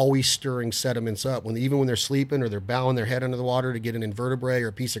are always stirring sediments up. Even when they're sleeping or they're bowing their head under the water to get an invertebrate or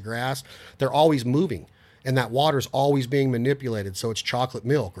a piece of grass, they're always moving. And that water's always being manipulated, so it's chocolate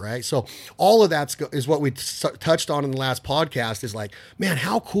milk, right? So all of that is what we touched on in the last podcast, is like, man,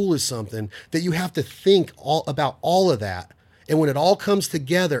 how cool is something that you have to think about all of that. And when it all comes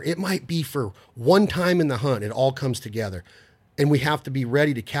together, it might be for one time in the hunt, it all comes together. And we have to be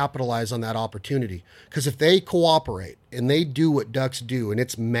ready to capitalize on that opportunity. Because if they cooperate and they do what ducks do, and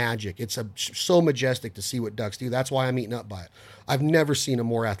it's magic, it's so majestic to see what ducks do. That's why I'm eaten up by it. I've never seen a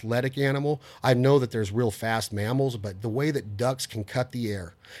more athletic animal. I know that there's real fast mammals, but the way that ducks can cut the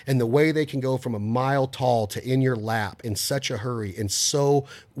air and the way they can go from a mile tall to in your lap in such a hurry and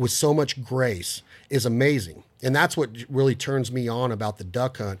with so much grace is amazing. And that's what really turns me on about the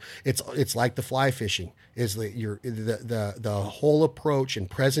duck hunt. It's like the fly fishing. Is the whole approach and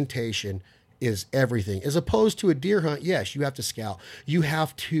presentation is everything. As opposed to a deer hunt, yes, you have to scout. You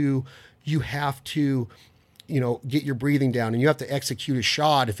have to get your breathing down, and you have to execute a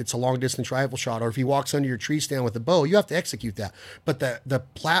shot if it's a long distance rifle shot, or if he walks under your tree stand with a bow, you have to execute that. But the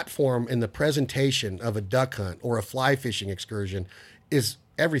platform and the presentation of a duck hunt or a fly fishing excursion is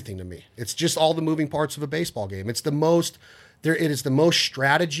everything to me. It's just all the moving parts of a baseball game. It is the most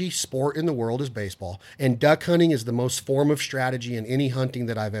strategy sport in the world is baseball, and duck hunting is the most form of strategy in any hunting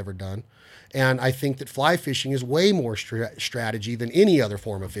that I've ever done. And I think that fly fishing is way more strategy than any other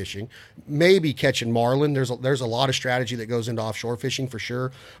form of fishing. Maybe catching marlin. There's a lot of strategy that goes into offshore fishing for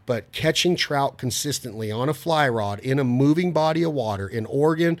sure, but catching trout consistently on a fly rod in a moving body of water in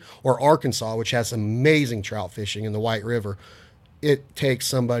Oregon or Arkansas, which has amazing trout fishing in the White River, it takes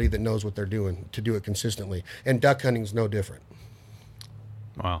somebody that knows what they're doing to do it consistently. And duck hunting is no different.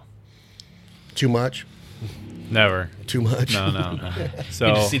 Wow. Too much? Never. Too much? No. So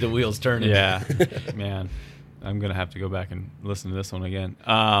you just see the wheels turning. Yeah, man. I'm going to have to go back and listen to this one again.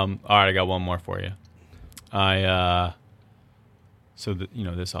 All right, I got one more for you.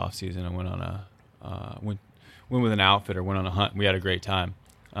 This off season I went on went with an outfitter, went on a hunt. We had a great time.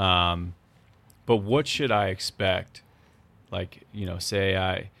 But what should I expect? Like,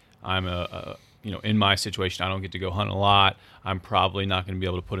 say I'm in my situation, I don't get to go hunt a lot. I'm probably not going to be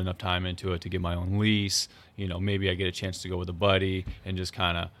able to put enough time into it to get my own lease. Maybe I get a chance to go with a buddy and just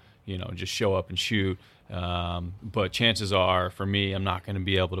kind of, just show up and shoot. But chances are, for me, I'm not going to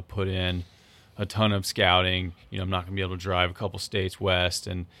be able to put in a ton of scouting. I'm not going to be able to drive a couple states west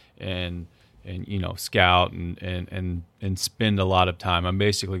and scout and spend a lot of time. I'm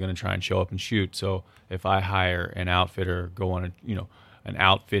basically going to try and show up and shoot. So if I hire an outfitter, go on an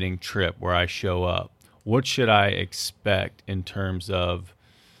outfitting trip where I show up, what should I expect in terms of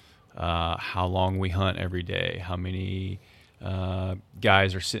how long we hunt every day, how many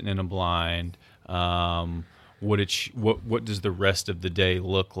guys are sitting in a blind, what does the rest of the day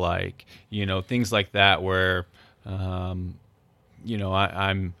look like, things like that, where I'm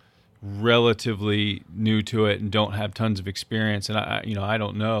relatively new to it and don't have tons of experience, and I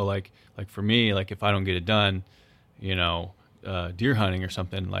don't know, like for me, like if I don't get it done, deer hunting or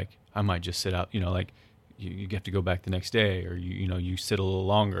something, like I might just sit out, like you have to go back the next day, or you sit a little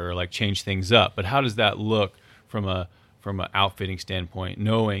longer, or like change things up. But how does that look from an outfitting standpoint,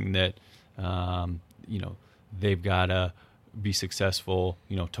 knowing that they've got to be successful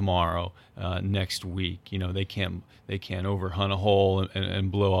tomorrow, next week, they can't overhunt a hole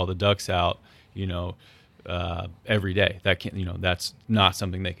and blow all the ducks out every day. That can't, that's not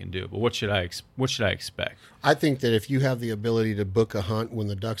something they can do. But what should I expect? I think that if you have the ability to book a hunt when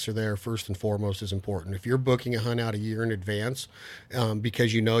the ducks are there, first and foremost is important. If you're booking a hunt out a year in advance,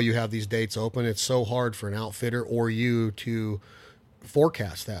 because you have these dates open, it's so hard for an outfitter or you to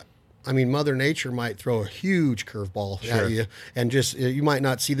forecast that. I mean, Mother Nature might throw a huge curveball at you, and just you might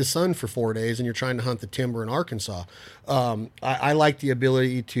not see the sun for 4 days, and you're trying to hunt the timber in Arkansas. I like the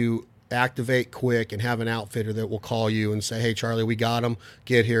ability to activate quick and have an outfitter that will call you and say, "Hey, Charlie, we got them.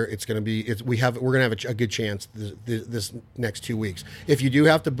 Get here. We're gonna have a good chance this next 2 weeks." If you do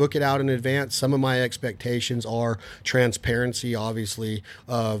have to book it out in advance, some of my expectations are transparency, obviously,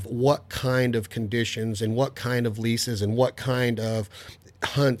 of what kind of conditions and what kind of leases and what kind of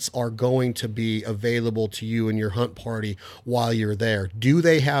hunts are going to be available to you and your hunt party while you're there.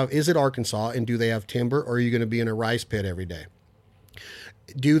 Is it Arkansas, and do they have timber, or are you going to be in a rice pit every day?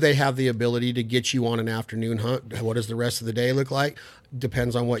 Do they have the ability to get you on an afternoon hunt? What does the rest of the day look like?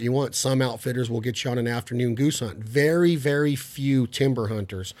 Depends on what you want. Some outfitters will get you on an afternoon goose hunt. Very, very few timber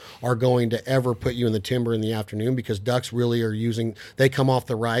hunters are going to ever put you in the timber in the afternoon, because ducks really are they come off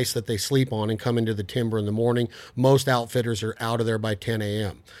the rice that they sleep on and come into the timber in the morning. Most outfitters are out of there by 10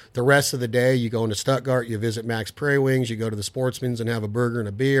 a.m. The rest of the day, you go into Stuttgart, you visit Max Prairie Wings, you go to the Sportsman's and have a burger and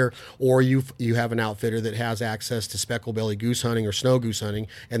a beer, or you have an outfitter that has access to speckled belly goose hunting or snow goose hunting,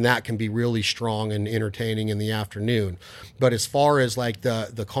 and that can be really strong and entertaining in the afternoon. But as far as like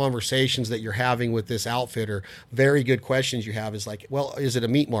the conversations that you're having with this outfitter, very good questions you have is like, well, is it a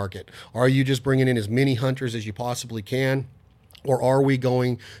meat market? Are you just bringing in as many hunters as you possibly can? Or are we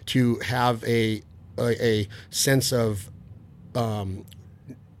going to have a sense of,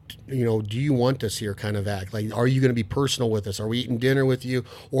 do you want us here kind of act? Like, are you going to be personal with us? Are we eating dinner with you?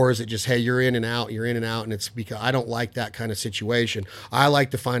 Or is it just, hey, you're in and out, and it's because I don't like that kind of situation. I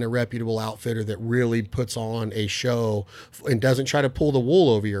like to find a reputable outfitter that really puts on a show and doesn't try to pull the wool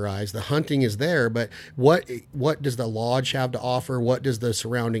over your eyes. The hunting is there, but what does the lodge have to offer? What does the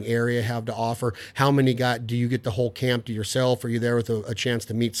surrounding area have to offer? How many do you get the whole camp to yourself? Are you there with a chance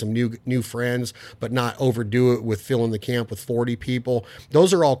to meet some new friends, but not overdo it with filling the camp with 40 people?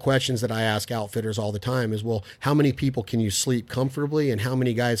 Those are all questions that I ask outfitters all the time is, well, how many people can you sleep comfortably, and how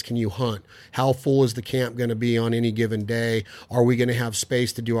many guys can you hunt? How full is the camp going to be on any given day? Are we going to have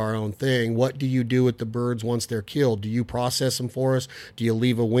space to do our own thing? What do you do with the birds once they're killed? Do you process them for us? Do you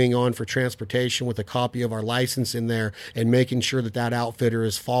leave a wing on for transportation with a copy of our license in there, and making sure that outfitter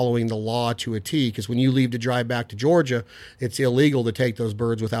is following the law to a T? Because when you leave to drive back to Georgia, it's illegal to take those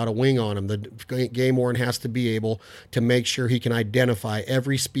birds without a wing on them. The game warden has to be able to make sure he can identify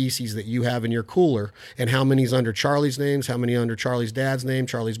every species that you have in your cooler, and how many's under Charlie's names, how many under Charlie's dad's name,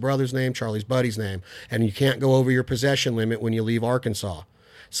 Charlie's brother's name, Charlie's buddy's name. And you can't go over your possession limit when you leave Arkansas.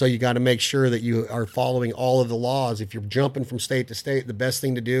 So you got to make sure that you are following all of the laws. If you're jumping from state to state, the best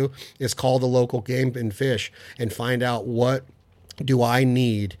thing to do is call the local game and fish and find out, what do I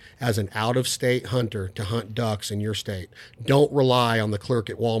need as an out-of-state hunter to hunt ducks in your state? Don't rely on the clerk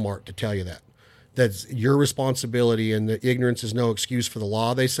at Walmart to tell you that. That's your responsibility, and the ignorance is no excuse for the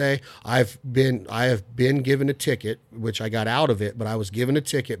law, they say. I have been given a ticket, which I got out of it, but I was given a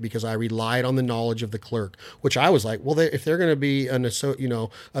ticket because I relied on the knowledge of the clerk, which I was like, well, if they're going to be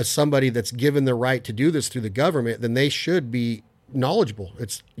somebody that's given the right to do this through the government, then they should be knowledgeable.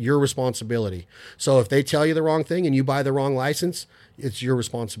 It's your responsibility. So if they tell you the wrong thing and you buy the wrong license, it's your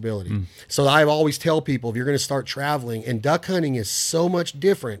responsibility. So I always tell people, if you're going to start traveling, and duck hunting is so much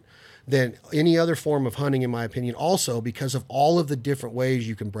different than any other form of hunting, in my opinion, also because of all of the different ways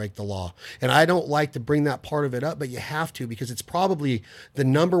you can break the law. And I don't like to bring that part of it up, but you have to, because it's probably the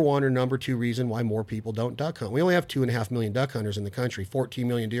number one or number two reason why more people don't duck hunt. We only have 2.5 million duck hunters in the country, 14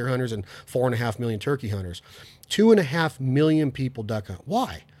 million deer hunters, and 4.5 million turkey hunters. 2.5 million people duck hunt.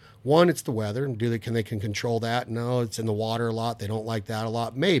 Why? One, it's the weather. Can they control that? No, it's in the water a lot. They don't like that a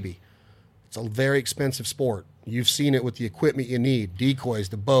lot. Maybe. It's a very expensive sport. You've seen it with the equipment you need, decoys,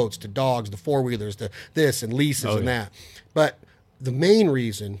 the boats, the dogs, the four-wheelers, the this and leases and that. But the main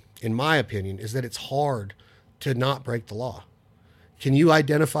reason, in my opinion, is that it's hard to not break the law. Can you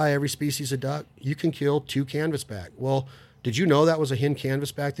identify every species of duck? You can kill 2 canvasback. Well, did you know that was a hen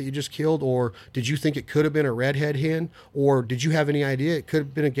canvasback that you just killed? Or did you think it could have been a redhead hen? Or did you have any idea it could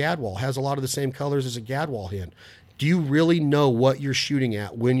have been a gadwall? It has a lot of the same colors as a gadwall hen. Do you really know what you're shooting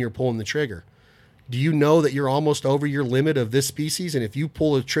at when you're pulling the trigger? Do you know that you're almost over your limit of this species? And if you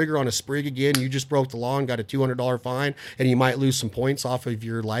pull a trigger on a sprig again, you just broke the law and got a $200 fine, and you might lose some points off of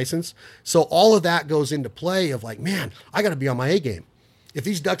your license. So all of that goes into play of like, man, I got to be on my A game. If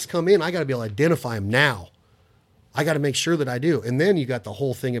these ducks come in, I got to be able to identify them now. I got to make sure that I do. And then you got the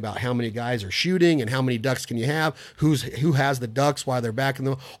whole thing about how many guys are shooting and how many ducks can you have, who has the ducks while they're back in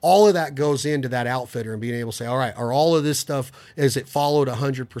them. All of that goes into that outfitter and being able to say, all right, are all of this stuff, is it followed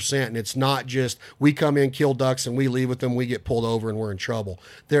 100%? And it's not just we come in, kill ducks, and we leave with them, we get pulled over and we're in trouble.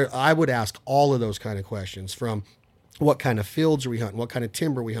 I would ask all of those kind of questions, from what kind of fields are we hunting? What kind of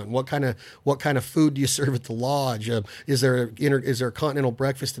timber are we hunting? What kind of food do you serve at the lodge? Is there a continental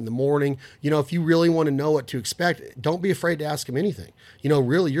breakfast in the morning? If you really want to know what to expect, don't be afraid to ask them anything.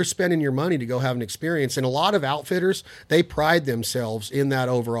 Really, you're spending your money to go have an experience. And a lot of outfitters, they pride themselves in that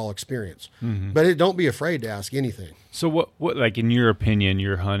overall experience. Mm-hmm. But don't be afraid to ask anything. So what like in your opinion,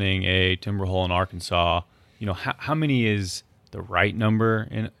 you're hunting a timber hole in Arkansas, how many is the right number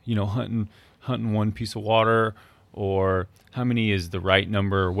in, hunting one piece of water? Or how many is the right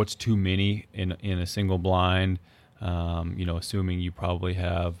number? What's too many in a single blind? Assuming you probably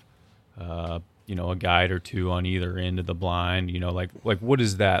have, a guide or two on either end of the blind, like what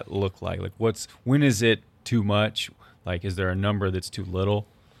does that look like? Like when is it too much? Like, is there a number that's too little?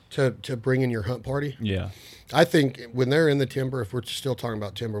 To bring in your hunt party? Yeah. I think when they're in the timber, if we're still talking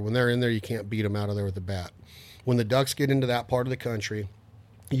about timber, when they're in there, you can't beat them out of there with a bat. When the ducks get into that part of the country,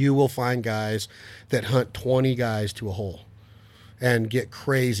 you will find guys that hunt 20 guys to a hole and get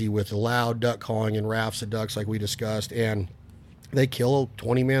crazy with loud duck calling and rafts of ducks like we discussed, and they kill a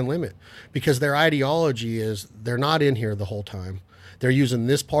 20-man limit because their ideology is they're not in here the whole time. They're using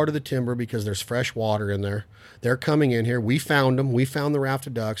this part of the timber because there's fresh water in there. They're coming in here. We found them. We found the raft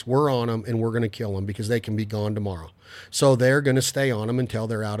of ducks. We're on them, and we're going to kill them because they can be gone tomorrow. So they're going to stay on them until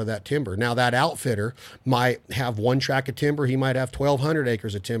they're out of that timber. Now, that outfitter might have one tract of timber. He might have 1,200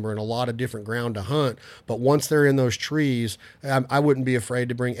 acres of timber and a lot of different ground to hunt. But once they're in those trees, I wouldn't be afraid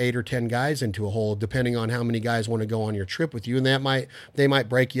to bring 8 or 10 guys into a hole, depending on how many guys want to go on your trip with you. And they might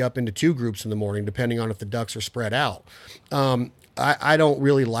break you up into 2 groups in the morning, depending on if the ducks are spread out. I don't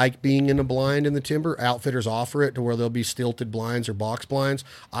really like being in a blind in the timber. Outfitters offer it to where there'll be stilted blinds or box blinds.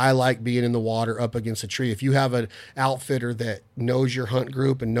 I like being in the water up against a tree. If you have an outfitter that knows your hunt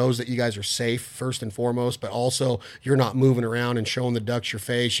group and knows that you guys are safe first and foremost, but also you're not moving around and showing the ducks your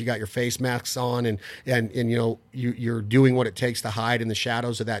face, you got your face masks on, and you're doing what it takes to hide in the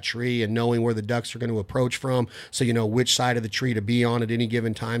shadows of that tree and knowing where the ducks are going to approach from, so you know which side of the tree to be on at any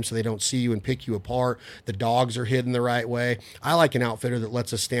given time so they don't see you and pick you apart. The dogs are hidden the right way. I like an outfitter that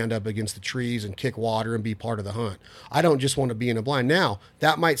lets us stand up against the trees and kick water and be part of the hunt. I don't just want to be in a blind. Now,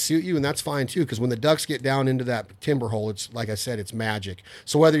 that might suit you, and that's fine too, because when the ducks get down into that timber hole, it's like I said, it's magic.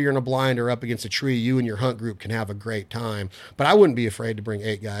 So whether you're in a blind or up against a tree, you and your hunt group can have a great time. But I wouldn't be afraid to bring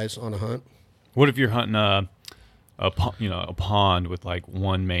 8 guys on a hunt. What if you're hunting a pond with like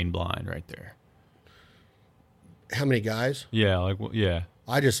one main blind right there? How many guys? Yeah, yeah.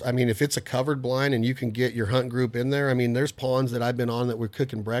 If it's a covered blind and you can get your hunt group in there, there's ponds that I've been on that we're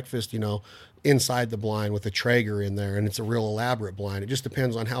cooking breakfast, inside the blind with a Traeger in there, and it's a real elaborate blind. It just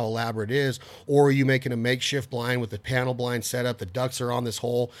depends on how elaborate it is. Or are you making a makeshift blind with a panel blind setup? The ducks are on this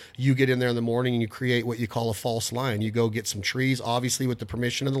hole. You get in there in the morning and you create what you call a false line. You go get some trees, obviously with the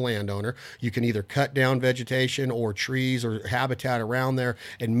permission of the landowner. You can either cut down vegetation or trees or habitat around there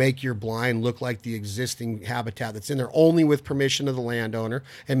and make your blind look like the existing habitat that's in there, only with permission of the landowner,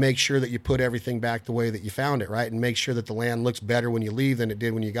 and make sure that you put everything back the way that you found it, right? And make sure that the land looks better when you leave than it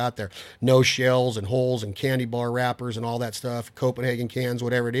did when you got there. No shells and holes and candy bar wrappers and all that stuff, Copenhagen cans,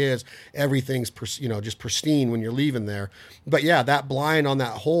 whatever it is, everything's just pristine when you're leaving there. But yeah, that blind on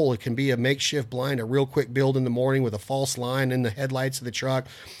that hole, it can be a makeshift blind, a real quick build in the morning with a false line in the headlights of the truck,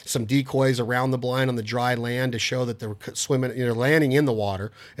 some decoys around the blind on the dry land to show that they're swimming, landing in the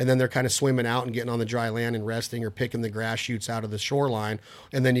water, and then they're kind of swimming out and getting on the dry land and resting or picking the grass shoots out of the shoreline.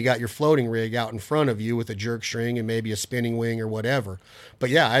 And then you got your floating rig out in front of you with a jerk string and maybe a spinning wing or whatever. But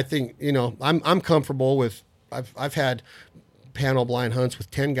yeah, I think, I'm comfortable with, I've had panel blind hunts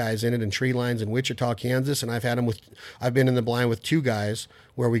with 10 guys in it and tree lines in Wichita, Kansas. And I've been in the blind with 2 guys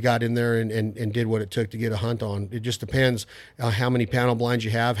where we got in there and did what it took to get a hunt on. It just depends how many panel blinds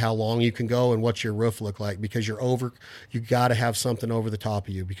you have, how long you can go, and what's your roof look like, because you got to have something over the top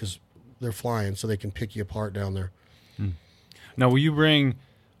of you because they're flying so they can pick you apart down there. Now, will you bring,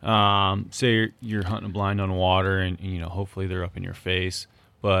 say you're hunting a blind on water and hopefully they're up in your face,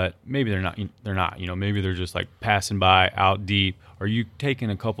 but maybe they're not, maybe they're just like passing by out deep. Are you taking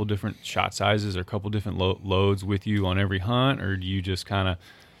a couple different shot sizes or a couple different loads with you on every hunt? Or do you just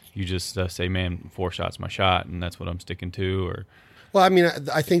say, man, 4 shots my shot and that's what I'm sticking to? Or, well,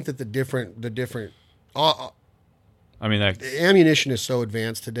 I think that the ammunition is so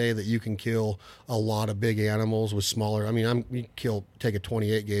advanced today that you can kill a lot of big animals with smaller. Take a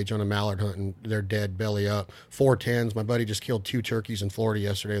 28 gauge on a mallard hunt and they're dead belly up. 410s. My buddy just killed 2 turkeys in Florida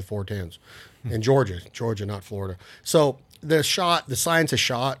yesterday with 410s. In Georgia, not Florida. So the science of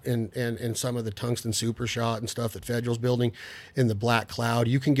shot and some of the tungsten super shot and stuff that Federal's building in the black cloud,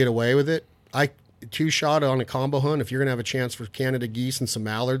 you can get away with it. 2-shot on a combo hunt, if you're going to have a chance for Canada geese and some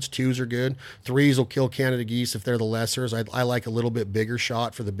mallards, 2s are good. 3s will kill Canada geese if they're the lessers. I like a little bit bigger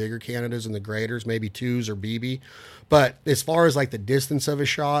shot for the bigger Canadas and the graders, maybe 2s or BB. But as far as like the distance of a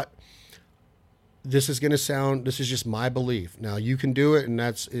shot, this is just my belief. Now, you can do it, and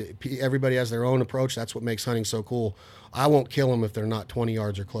everybody has their own approach. That's what makes hunting so cool. I won't kill them if they're not 20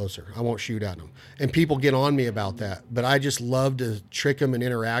 yards or closer. I won't shoot at them. And people get on me about that, but I just love to trick them and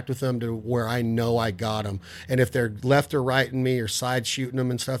interact with them to where I know I got them. And if they're left or right in me or side shooting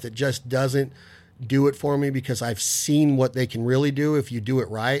them and stuff, it just doesn't do it for me because I've seen what they can really do if you do it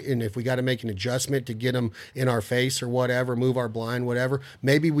right. And if we got to make an adjustment to get them in our face or whatever, move our blind, whatever,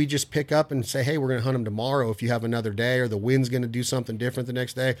 maybe we just pick up and say, hey, we're going to hunt them tomorrow if you have another day, or the wind's going to do something different the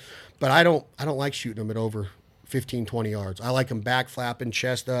next day. But I don't like shooting them at over 15, 20 yards. I like them back flapping,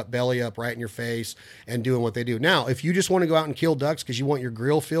 chest up, belly up, right in your face, and doing what they do. Now, if you just want to go out and kill ducks because you want your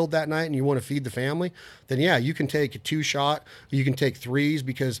grill filled that night and you want to feed the family, then yeah, you can take a 2-shot, you can take 3s,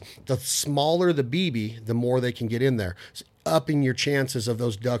 because the smaller the BB, the more they can get in there. So upping your chances of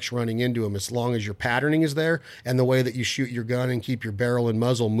those ducks running into them, as long as your patterning is there and the way that you shoot your gun and keep your barrel and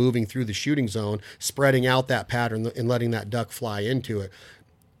muzzle moving through the shooting zone, spreading out that pattern and letting that duck fly into it.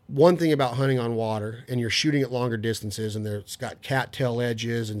 One thing about hunting on water, and you're shooting at longer distances, and it's got cattail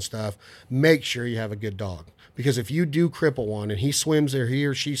edges and stuff, make sure you have a good dog. Because if you do cripple one and he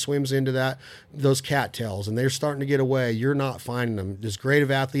or she swims into those cattails and they're starting to get away, you're not finding them. As great of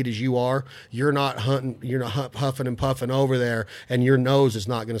athlete as you are, you're not hunting, you're not huffing and puffing over there, and your nose is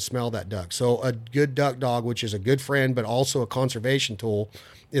not going to smell that duck. So a good duck dog, which is a good friend but also a conservation tool,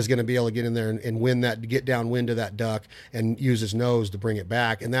 is going to be able to get in there and get downwind to that duck and use his nose to bring it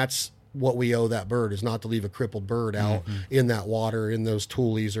back. And that's what we owe that bird, is not to leave a crippled bird out in that water, in those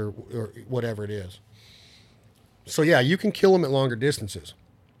toolies or whatever it is. So yeah, you can kill them at longer distances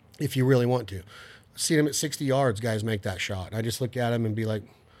if you really want to. I've seen them at 60 yards, guys make that shot. And I just look at them and be like,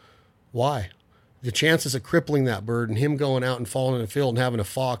 why? The chances of crippling that bird and him going out and falling in the field and having a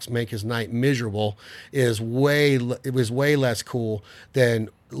fox make his night miserable was way less cool than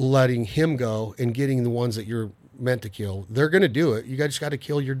letting him go and getting the ones that you're meant to kill. They're going to do it. You just got to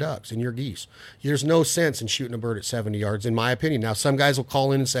kill your ducks and your geese. There's no sense in shooting a bird at 70 yards, in my opinion. Now, some guys will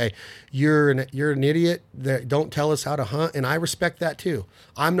call in and say, you're an idiot. Don't tell us how to hunt. And I respect that too.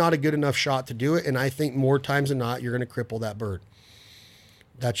 I'm not a good enough shot to do it. And I think more times than not, you're going to cripple that bird.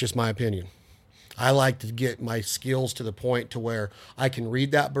 That's just my opinion. I like to get my skills to the point to where I can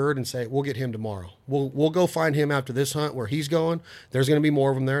read that bird and say, we'll get him tomorrow. We'll go find him after this hunt where he's going. There's going to be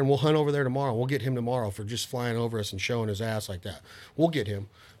more of them there, and we'll hunt over there tomorrow. We'll get him tomorrow for just flying over us and showing his ass like that. We'll get him.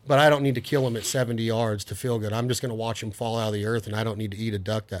 But I don't need to kill him at 70 yards to feel good. I'm just going to watch him fall out of the earth, and I don't need to eat a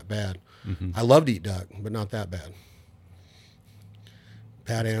duck that bad. Mm-hmm. I love to eat duck, but not that bad.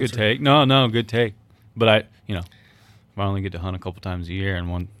 Bad answer. Good take. No, good take. But I only get to hunt a couple times a year,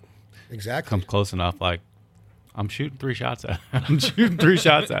 and one comes close enough, like, I'm shooting 3 shots at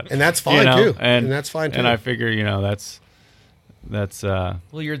it. And that's fine too. And that's fine too. And I figure, that's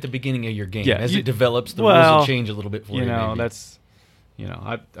well, you're at the beginning of your game. Yeah, As it develops, the rules will change a little bit for you. Maybe. That's,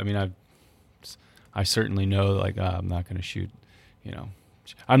 I certainly know, like, I'm not going to shoot,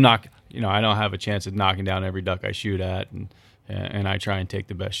 I'm not, I don't have a chance of knocking down every duck I shoot at, and I try and take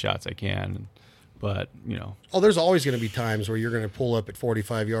the best shots I can. But, there's always going to be times where you're going to pull up at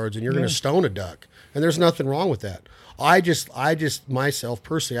 45 yards and you're going to stone a duck. And there's nothing wrong with that. I just myself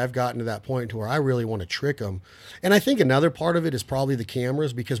personally, I've gotten to that point to where I really want to trick them. And I think another part of it is probably the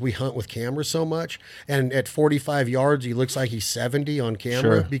cameras, because we hunt with cameras so much. And at 45 yards, he looks like he's 70 on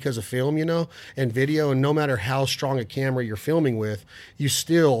camera because of film, and video. And no matter how strong a camera you're filming with, you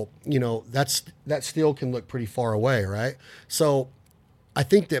still, that still can look pretty far away, right? So I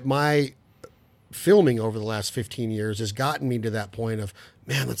think that my filming over the last 15 years has gotten me to that point of,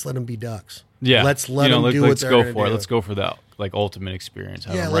 man, let's let them be ducks. Yeah. Let's let them do what they're going to do. Let's go for that, like, ultimate experience.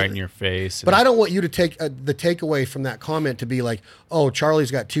 Have them right in your face. But I don't want you to take the takeaway from that comment to be like, oh,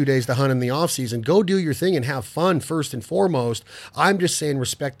 Charlie's got 2 days to hunt in the off season. Go do your thing and have fun first and foremost. I'm just saying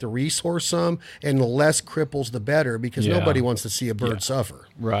respect the resource some, and the less cripples, the better, because nobody wants to see a bird suffer.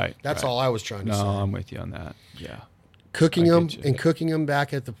 Right. That's all I was trying to say. No, I'm with you on that. Yeah. Cooking them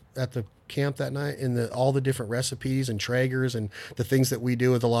back at the camp that night, and all the different recipes and Traegers and the things that we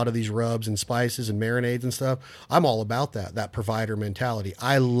do with a lot of these rubs and spices and marinades and stuff. I'm all about that provider mentality.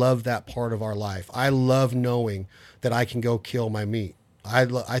 I love that part of our life. I love knowing that I can go kill my meat. I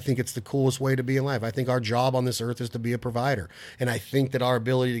think it's the coolest way to be in life. I think our job on this earth is to be a provider. And I think that our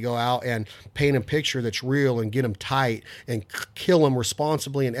ability to go out and paint a picture that's real and get them tight and kill them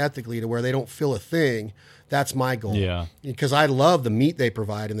responsibly and ethically to where they don't feel a thing, that's my goal. Yeah. Because I love the meat they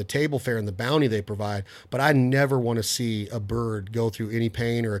provide and the table fare and the bounty they provide, but I never want to see a bird go through any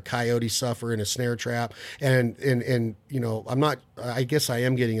pain or a coyote suffer in a snare trap. And I guess I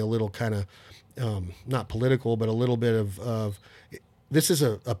am getting a little kind of, not political, but a little bit of this is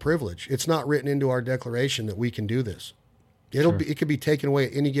a privilege. It's not written into our declaration that we can do this. It could be taken away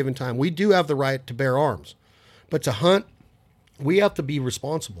at any given time. We do have the right to bear arms, but to hunt, we have to be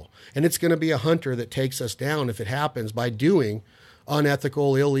responsible. And it's going to be a hunter that takes us down if it happens by doing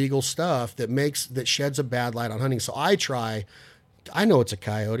unethical, illegal stuff that sheds a bad light on hunting. So I try I know it's a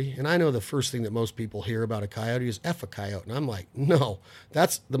coyote, and I know the first thing that most people hear about a coyote is F a coyote. And I'm like, no,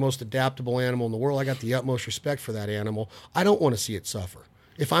 that's the most adaptable animal in the world. I got the utmost respect for that animal. I don't want to see it suffer.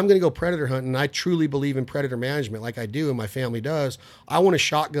 If I'm going to go predator hunting, and I truly believe in predator management like I do and my family does, I want to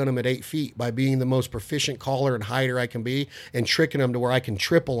shotgun them at 8 feet by being the most proficient caller and hider I can be and tricking them to where I can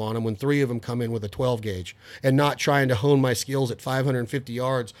triple on them when 3 of them come in with a 12 gauge and not trying to hone my skills at 550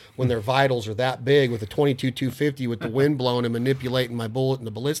 yards when their vitals are that big with a 22-250 with the wind blowing and manipulating my bullet and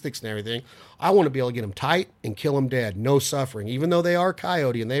the ballistics and everything. I want to be able to get them tight and kill them dead, no suffering, even though they are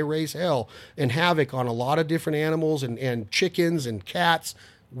coyote and they raise hell and havoc on a lot of different animals and chickens and cats.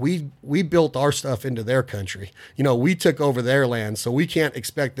 We built our stuff into their country. You know, we took over their land, so we can't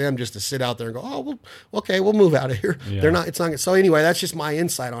expect them just to sit out there and go, oh, well, okay, we'll move out of here. Yeah. They're not, it's not. So anyway, that's just my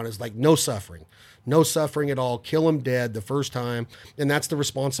insight on it. It's like no suffering at all. Kill them dead the first time. And that's the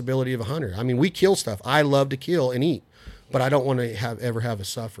responsibility of a hunter. I mean, we kill stuff. I love to kill and eat, but I don't want to ever have a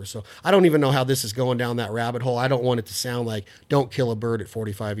suffer. So I don't even know how this is going down that rabbit hole. I don't want it to sound like don't kill a bird at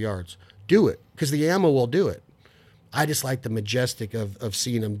 45 yards. Do it, because the ammo will do it. I just like the majestic of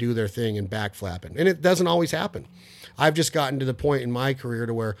seeing them do their thing and backflapping. And it doesn't always happen. I've just gotten to the point in my career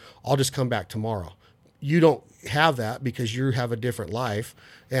to where I'll just come back tomorrow. You don't have that because you have a different life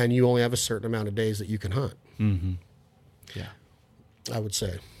and you only have a certain amount of days that you can hunt. Mm-hmm. Yeah. I would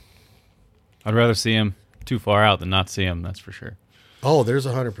say. I'd rather see him too far out than not see him, that's for sure. Oh, there's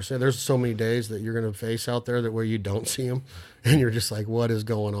 100%. There's so many days that you're going to face out there that where you don't see them, and you're just like, what is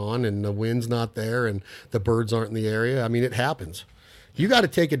going on? And the wind's not there, and the birds aren't in the area. I mean, it happens. You got to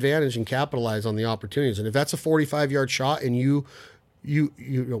take advantage and capitalize on the opportunities. And if that's a 45-yard shot, and you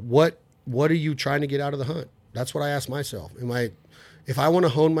know, what are you trying to get out of the hunt? That's what I ask myself. If I want to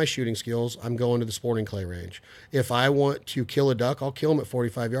hone my shooting skills, I'm going to the sporting clay range. If I want to kill a duck, I'll kill him at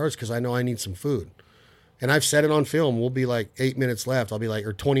 45 yards because I know I need some food. And I've said it on film. We'll be like 8 minutes left. I'll be like,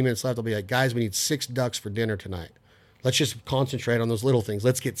 or 20 minutes left. I'll be like, guys, we need 6 ducks for dinner tonight. Let's just concentrate on those little things.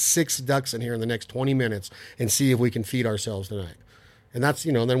 Let's get 6 ducks in here in the next 20 minutes and see if we can feed ourselves tonight. And that's,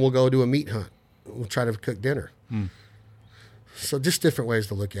 you know, then we'll go do a meat hunt. We'll try to cook dinner. So just different ways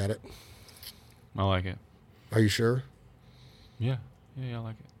to look at it. I like it. Are you sure? Yeah, I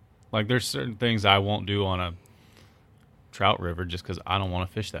like it. Like there's certain things I won't do on a trout river just because I don't want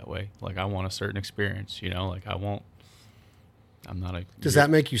to fish that way. Like I want a certain experience, you know, like I'm not a... Does that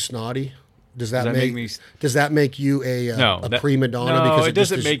make you snotty? Does that make me... Does that make you a prima donna? No, because it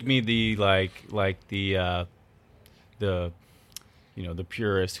doesn't make me the the you know, the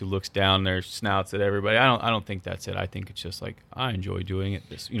purist who looks down their snouts at everybody. I don't think that's it. I think it's just like I enjoy doing it.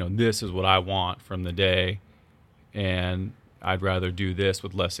 This is what I want from the day, and I'd rather do this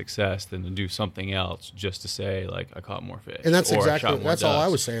with less success than to do something else just to say like I caught more fish. And that's all I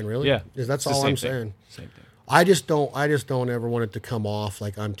was saying, really. Yeah, that's all I'm saying. Same thing. I just don't ever want it to come off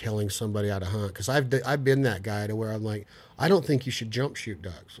like I'm telling somebody how to hunt, because I've been that guy to where I'm like, I don't think you should jump shoot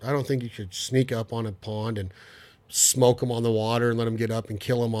ducks. I don't think you should sneak up on a pond and smoke them on the water and let them get up and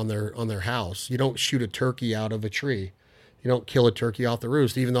kill them on their house. You don't shoot a turkey out of a tree. You don't kill a turkey off the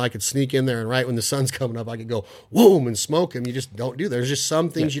roost. Even though I could sneak in there and right when the sun's coming up, I could go whoom and smoke him. You just don't do that. There's just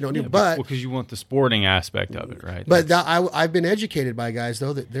some things you don't do. But because you want the sporting aspect of it, right? But I've been educated by guys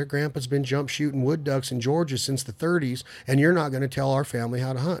though that their grandpa's been jump shooting wood ducks in Georgia since the 30s, and you're not going to tell our family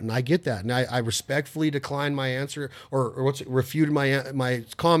how to hunt. And I get that, and I respectfully declined my answer or refuted my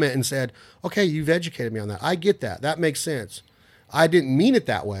comment and said, okay, you've educated me on that. I get that. That makes sense. I didn't mean it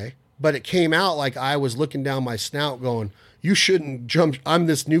that way, but it came out like I was looking down my snout going, you shouldn't jump. I'm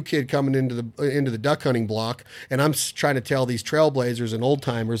this new kid coming into the duck hunting block, and I'm trying to tell these trailblazers and old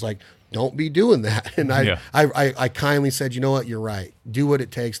timers like, don't be doing that. And I kindly said, you know what, you're right. Do what it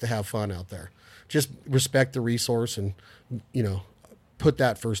takes to have fun out there. Just respect the resource, and put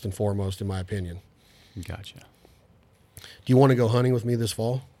that first and foremost, in my opinion. Gotcha. Do you want to go hunting with me this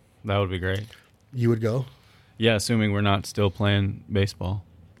fall? That would be great. You would go? Yeah, assuming we're not still playing baseball.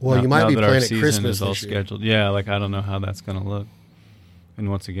 Well, you might be playing at Christmas is all this year. scheduled. Yeah, like I don't know how that's going to look.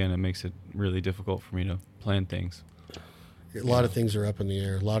 And once again, it makes it really difficult for me to plan things. A lot of things are up in the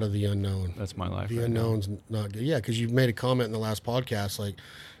air. A lot of the unknown. That's my life. The unknown's not good. Yeah, because you've made a comment in the last podcast, like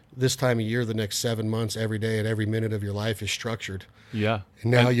this time of year, the next 7 months, every day and every minute of your life is structured. Yeah. And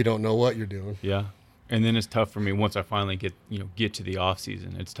now you don't know what you're doing. Yeah. And then it's tough for me once I finally get to the off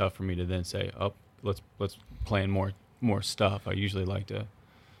season. It's tough for me to then say, "Oh, let's plan more stuff." I usually like to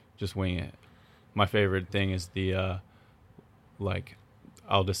just wing it. My favorite thing is the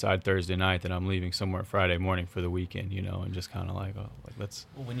I'll decide Thursday night that I'm leaving somewhere Friday morning for the weekend, and just kind of let's.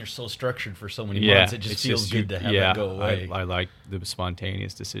 Well, when you're so structured for so many months, it just feels good to have that go away. I like the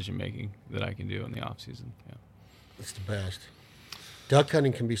spontaneous decision making that I can do in the off season. Yeah, it's the best. Duck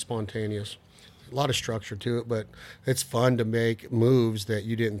hunting can be spontaneous. A lot of structure to it, but it's fun to make moves that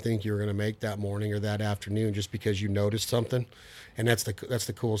you didn't think you were going to make that morning or that afternoon just because you noticed something. And that's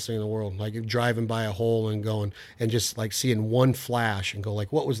the coolest thing in the world. Like you're driving by a hole and going and just like seeing one flash and go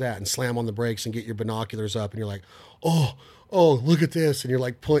like, what was that? And slam on the brakes and get your binoculars up and you're like, oh, look at this. And you're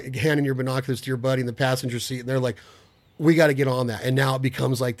like handing your binoculars to your buddy in the passenger seat and they're like, we got to get on that. And now it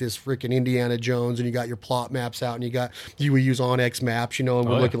becomes like this freaking Indiana Jones and you got your plot maps out and you use OnX maps, and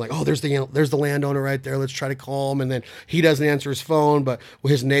we're looking like, there's the landowner right there. Let's try to call him. And then he doesn't answer his phone, but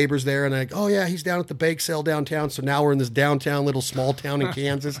his neighbor's there and they're like, oh yeah, he's down at the bake sale downtown. So now we're in this downtown little small town in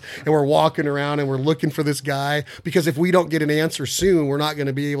Kansas and we're walking around and we're looking for this guy because if we don't get an answer soon, we're not going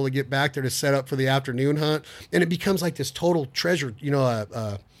to be able to get back there to set up for the afternoon hunt. And it becomes like this total treasure,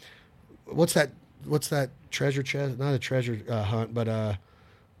 what's that treasure chest? Not a treasure hunt, but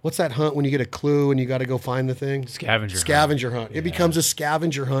what's that hunt when you get a clue and you got to go find the thing? Scavenger hunt. It becomes a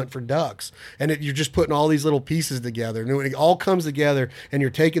scavenger hunt for ducks, and you're just putting all these little pieces together, and when it all comes together, and you're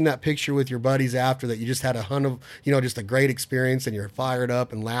taking that picture with your buddies after that. You just had a hunt of, just a great experience, and you're fired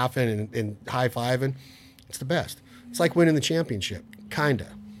up and laughing and high fiving. It's the best. It's like winning the championship, kinda.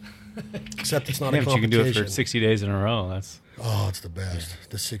 Except it's not a competition. You can do it for 60 days in a row. It's the best.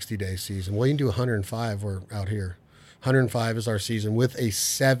 The 60-day season. Well, you can do 105. We're out here. 105 is our season with a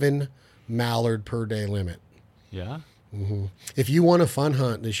 7 mallard per day limit. Yeah. Mm-hmm. If you want a fun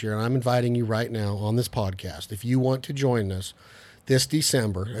hunt this year, and I'm inviting you right now on this podcast, if you want to join us this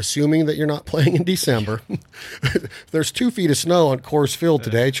December, assuming that you're not playing in December, there's 2 feet of snow on Coors Field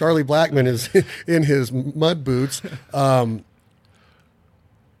today. Charlie Blackmon is in his mud boots.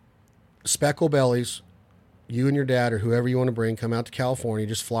 Speckle bellies. You and your dad or whoever you want to bring, come out to California,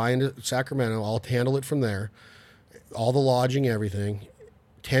 just fly into Sacramento. I'll handle it from there. All the lodging, everything.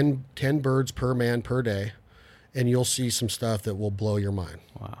 10 birds per man per day, and you'll see some stuff that will blow your mind.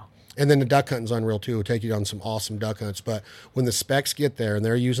 Wow. And then the duck hunting's unreal, too. It'll take you on some awesome duck hunts. But when the specs get there and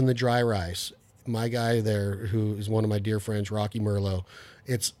they're using the dry rice, my guy there, who is one of my dear friends, Rocky Merlot,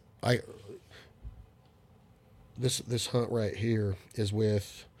 this hunt right here is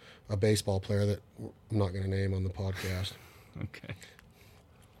with a baseball player that I'm not going to name on the podcast. Okay.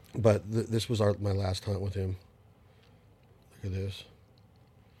 But this was my last hunt with him. Look at this.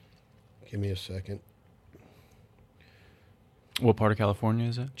 Give me a second. What part of California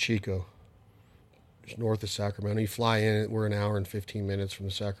is it? Chico. It's north of Sacramento. You fly in, we're an hour and 15 minutes from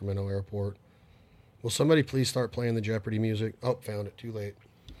the Sacramento airport. Will somebody please start playing the Jeopardy music? Oh, found it. Too late.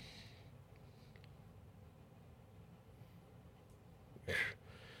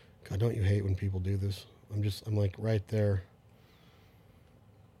 God, don't you hate when people do this? I'm like right there.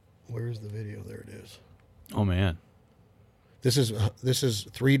 Where's the video? There it is. Oh man. This is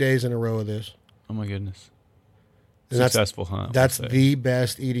 3 days in a row of this. Oh my goodness. And successful hunt. That's the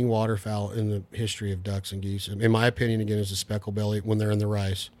best eating waterfowl in the history of ducks and geese. In my opinion, again, is the speckle belly when they're in the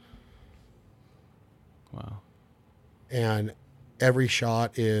rice. Wow. And every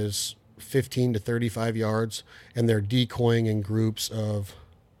shot is 15 to 35 yards, and they're decoying in groups of,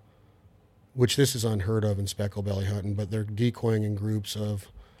 which this is unheard of in speckle belly hunting, but they're decoying in groups of.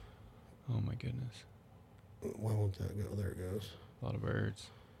 Oh my goodness. Why won't that go? There it goes. A lot of birds.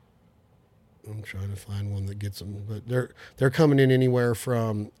 I'm trying to find one that gets them, but they're coming in anywhere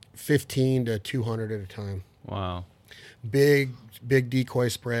from 15 to 200 at a time. Wow. Big decoy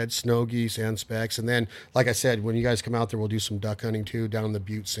spread, snow geese and specks. And then, like I said, when you guys come out there, we'll do some duck hunting too down in the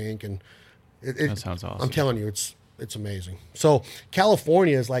Butte Sink. And that sounds awesome. I'm telling you, it's amazing. So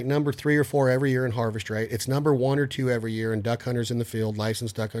California is like number 3 or 4 every year in harvest rate. It's number 1 or 2 every year in duck hunters in the field,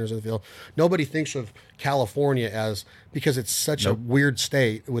 licensed duck hunters in the field. Nobody thinks of California because it's such a weird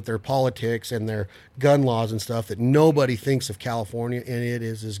state with their politics and their gun laws and stuff that nobody thinks of California, and it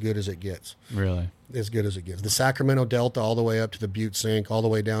is as good as it gets. Really? As good as it gets. The Sacramento Delta all the way up to the Butte Sink, all the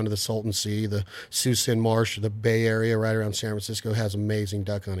way down to the Salton Sea, the Sioux City Marsh, the Bay Area right around San Francisco has amazing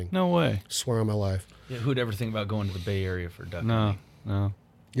duck hunting. No way. Swear on my life. Yeah, who'd ever think about going to the Bay Area for duck hunting? No.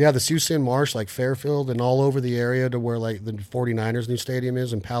 Yeah, the Sioux City Marsh, like Fairfield and all over the area to where like the 49ers new stadium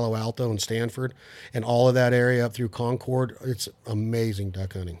is in Palo Alto and Stanford and all of that area up through Concord. It's amazing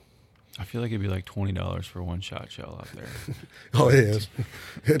duck hunting. I feel like it'd be like $20 for one shot shell out there. Oh, it is.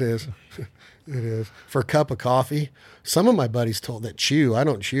 It is. It is. For a cup of coffee, some of my buddies told that I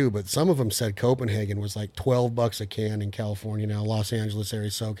don't chew, but some of them said Copenhagen was like $12 a can in California now, Los Angeles area,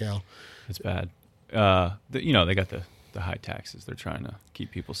 SoCal. It's bad. They got the high taxes. They're trying to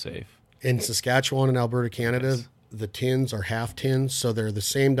keep people safe. In Saskatchewan and Alberta, Canada, yes. The tins are half tins, so they're the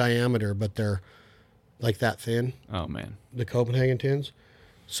same diameter, but they're like that thin. Oh, man. The Copenhagen tins.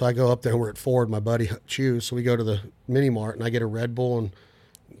 So I go up there and we're at Ford, my buddy Chew. So we go to the mini mart and I get a Red Bull and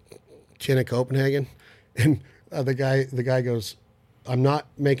tin of Copenhagen. And the guy goes, I'm not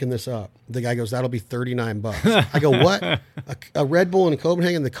making this up. The guy goes, that'll be $39. I go, what? A Red Bull and a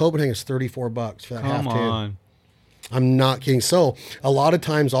Copenhagen? The Copenhagen is $34 for that half tin. Come on. I'm not kidding. So a lot of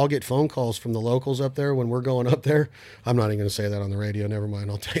times I'll get phone calls from the locals up there when we're going up there. I'm not even going to say that on the radio. Never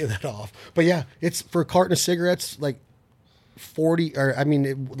mind. I'll tell you that off. But yeah, it's for a carton of cigarettes, like 40, or I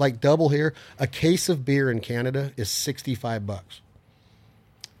mean, like double here. A case of beer in Canada is $65.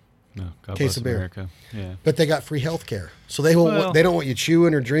 No, God Case bless of beer. America. Yeah. But they got free health care. So they don't want you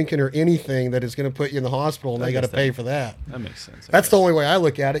chewing or drinking or anything that is going to put you in the hospital, and they got to pay for that. That makes sense. That's the only way I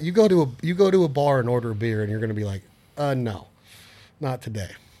look at it. You go to a bar and order a beer, and you're going to be like, no, not today.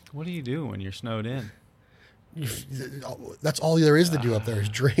 What do you do when you're snowed in? That's all there is to do up there is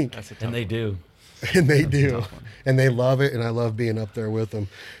drink. And they do. And they do. And they love it, and I love being up there with them.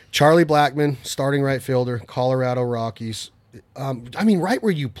 Charlie Blackmon, starting right fielder, Colorado Rockies. I mean, right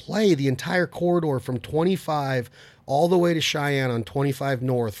where you play, the entire corridor from 25 all the way to Cheyenne on 25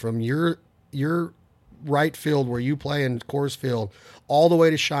 North, from your right field where you play in Coors Field, all the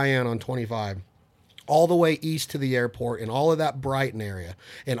way to Cheyenne on 25. All the way east to the airport and all of that Brighton area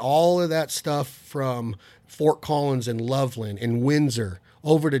and all of that stuff from Fort Collins and Loveland and Windsor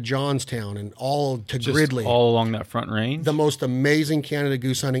over to Johnstown and all to Just Gridley. all along that front range? The most amazing Canada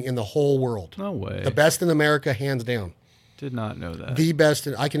goose hunting in the whole world. No way. The best in America, hands down. Did not know that. The best.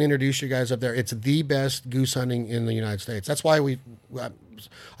 I can introduce you guys up there. It's the best goose hunting in the United States. That's why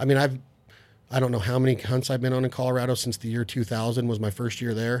I don't know how many hunts I've been on in Colorado since the year 2000 was my first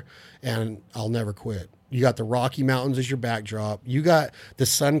year there, and I'll never quit. You got the Rocky Mountains as your backdrop. You got the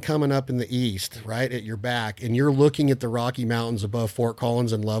sun coming up in the east, right, at your back, and you're looking at the Rocky Mountains above Fort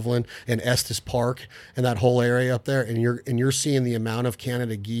Collins and Loveland and Estes Park and that whole area up there, and you're seeing the amount of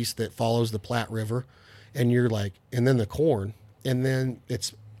Canada geese that follows the Platte River, and you're like, and then the corn, and then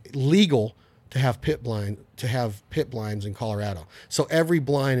it's legal to have pit blinds in Colorado. So every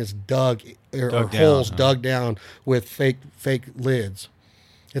blind is dug holes dug down with fake lids.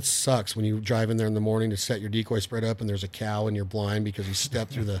 It sucks when you drive in there in the morning to set your decoy spread up and there's a cow in your blind because you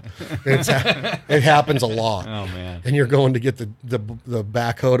stepped through the. It happens a lot. Oh man! And you're going to get the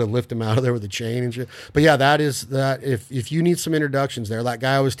backhoe to lift them out of there with a chain and shit. But yeah, that is that. If you need some introductions there, that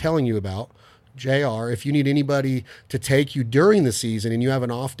guy I was telling you about, JR, if you need anybody to take you during the season and you have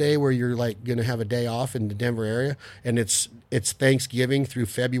an off day where you're like going to have a day off in the Denver area and it's Thanksgiving through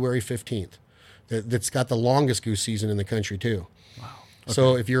February 15th, that's got the longest goose season in the country too. Wow. Okay.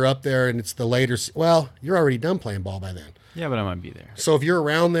 So if you're up there and it's the later, you're already done playing ball by then. Yeah, but I might be there. So if you're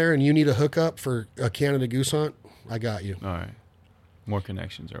around there and you need a hookup for a Canada goose hunt, I got you. All right. More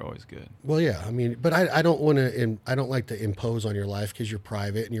connections are always good. Well, yeah, I mean, but I don't want to. I don't like to impose on your life because you're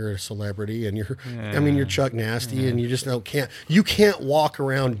private and you're a celebrity and you're. Yeah. I mean, you're Chuck Nasty and you just can't. You can't walk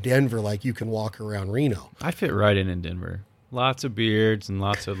around Denver like you can walk around Reno. I fit right in Denver. Lots of beards and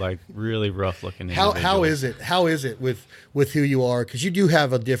lots of like really rough looking. How is it? How is it with who you are? Because you do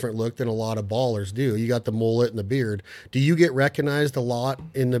have a different look than a lot of ballers do. You got the mullet and the beard. Do you get recognized a lot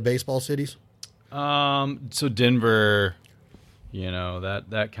in the baseball cities? So Denver. You know,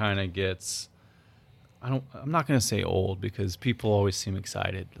 that kind of gets, I'm not going to say old because people always seem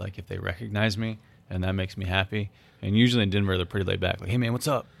excited, like if they recognize me, and that makes me happy. And usually in Denver, they're pretty laid back, like, hey man, what's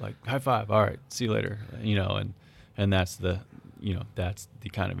up? Like, high five. All right, see you later. You know, and that's the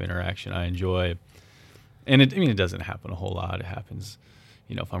kind of interaction I enjoy. And it doesn't happen a whole lot. It happens,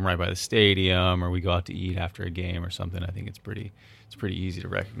 you know, if I'm right by the stadium or we go out to eat after a game or something, I think it's pretty easy to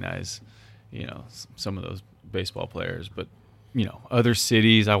recognize, you know, some of those baseball players. But you know, other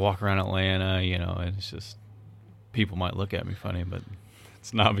cities, I walk around Atlanta, you know, and it's just, people might look at me funny, but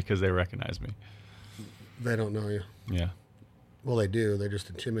it's not because they recognize me. They don't know you. Yeah. Well, they do. They're just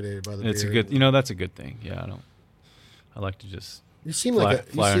intimidated by the It's beard. that's a good thing. Yeah, I like to just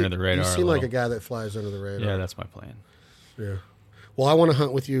fly under the radar. You seem like a guy that flies under the radar. Yeah, that's my plan. Yeah. Well, I want to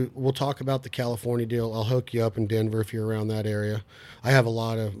hunt with you. We'll talk about the California deal. I'll hook you up in Denver if you're around that area. I have a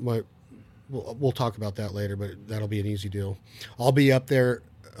lot of my... We'll talk about that later, but that'll be an easy deal. I'll be up there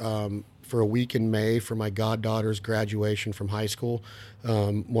for a week in May for my goddaughter's graduation from high school.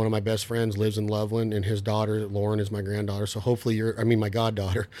 One of my best friends lives in Loveland, and his daughter, Lauren, is my granddaughter. So hopefully my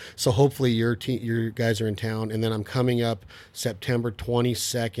goddaughter. So hopefully your guys are in town. And then I'm coming up September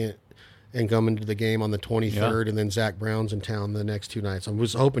 22nd and coming to the game on the 23rd, and then Zach Brown's in town the next 2 nights. I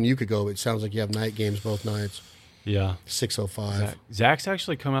was hoping you could go, but it sounds like you have night games both nights. Yeah. 6:05. Zach's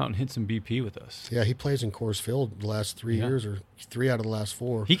actually come out and hit some BP with us. Yeah, he plays in Coors Field the last 3 years, or 3 out of the last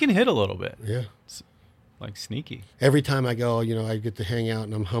 4. He can hit a little bit. Yeah. Like sneaky. Every time I go, I get to hang out,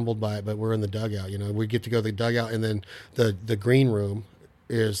 and I'm humbled by it. But we're in the dugout. We get to go to the dugout, and then the green room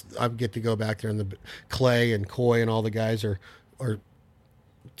is I get to go back there, and the Clay and Coy and all the guys are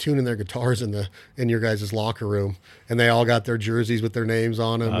tuning their guitars in your guys' locker room, and they all got their jerseys with their names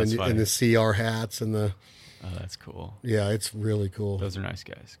on them, and the CR hats and the. Oh, that's cool. Yeah, it's really cool. Those are nice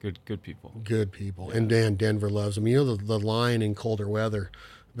guys. Good people. Good people. Yeah. And Denver loves them. The line in colder weather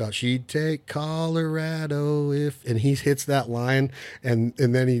about she'd take Colorado if, and he hits that line, and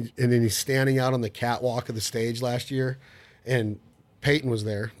then he's standing out on the catwalk of the stage last year, and Peyton was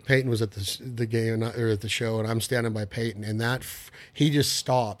there. Peyton was at the game or at the show, and I'm standing by Peyton, and he just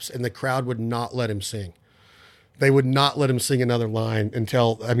stops, and the crowd would not let him sing. They would not let him sing another line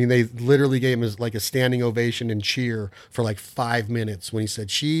until, they literally gave him like a standing ovation and cheer for like 5 minutes when he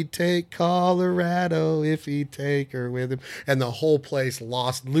said, she'd take Colorado if he'd take her with him. And the whole place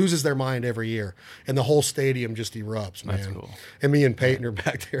loses their mind every year. And the whole stadium just erupts, man. That's cool. And me and Peyton are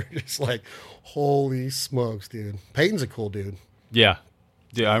back there just like, holy smokes, dude. Peyton's a cool dude. Yeah.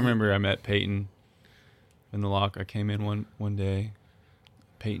 Dude, I remember I met Peyton in the locker. I came in one day.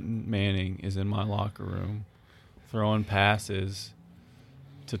 Peyton Manning is in my locker room, throwing passes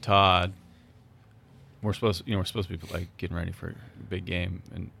to Todd. We're supposed to be like getting ready for a big game,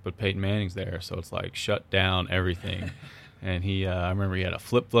 but Peyton Manning's there, so it's like shut down everything. And I remember he had a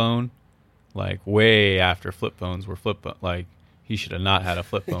flip phone, like way after flip phones were like he should have not had a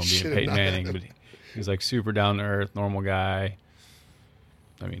flip phone being Peyton Manning, but he was like super down to earth, normal guy.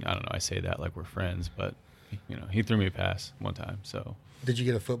 I don't know. I say that like we're friends, but he threw me a pass one time. So did you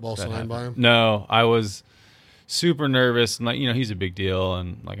get a football signed by him? No, I was super nervous, and he's a big deal,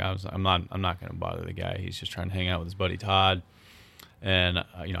 and I'm not going to bother the guy. He's just trying to hang out with his buddy Todd, and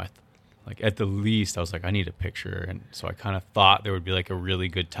at the least I was like, I need a picture, and so I kind of thought there would be like a really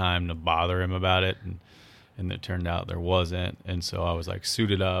good time to bother him about it, and it turned out there wasn't, and so I was like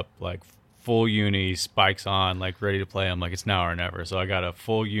suited up, like full uni, spikes on, like ready to play. I'm like, it's now or never. So I got a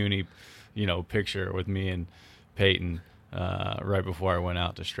full uni, picture with me and Peyton right before I went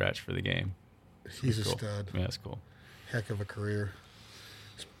out to stretch for the game. He's a cool. stud. Yeah, that's cool. Heck of a career.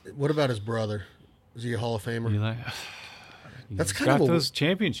 What about his brother? Is he a Hall of Famer? That's kind of those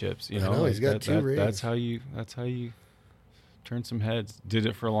championships. I know he's got two rings. That's how you turn some heads. Did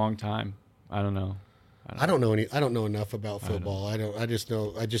it for a long time. I don't know. I don't know enough about football.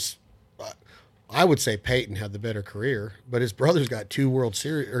 I would say Peyton had the better career, but his brother's got 2 World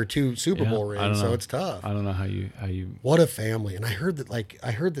Series or 2 Super Bowl rings, so it's tough. I don't know how you. What a family! And I heard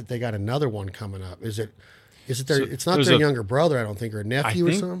that they got another one coming up. Is it their? It's not their younger brother, I don't think, or a nephew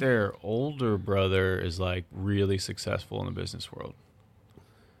or something. I think their older brother is like really successful in the business world.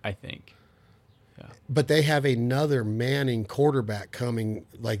 I think. Yeah. But they have another Manning quarterback coming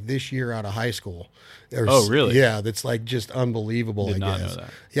like this year out of high school. Oh, really? Yeah, that's like just unbelievable. Did not know that.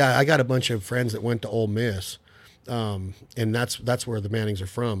 Yeah, I got a bunch of friends that went to Ole Miss, and that's where the Mannings are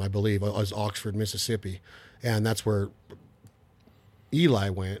from, I believe, is Oxford, Mississippi, and that's where Eli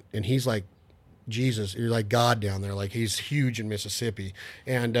went, and he's like Jesus, you're like God down there, like he's huge in Mississippi,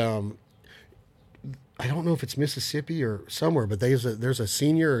 and I don't know if it's Mississippi or somewhere, but there's a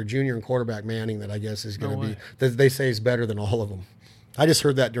senior or junior and quarterback Manning that I guess is going to be, that they say is better than all of them. I just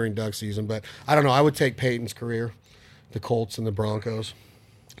heard that during duck season, but I don't know. I would take Peyton's career, the Colts and the Broncos.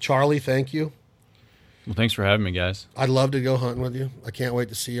 Charlie, thank you. Well, thanks for having me, guys. I'd love to go hunting with you. I can't wait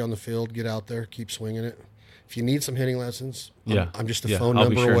to see you on the field. Get out there, keep swinging it. If you need some hitting lessons, I'm just a phone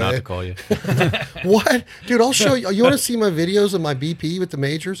number away. I'll be sure not to call you. What? Dude, I'll show you. You want to see my videos of my BP with the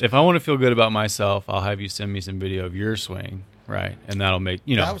majors? If I want to feel good about myself, I'll have you send me some video of your swing, right? And that'll make,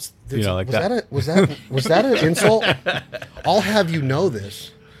 Was that an insult? I'll have you know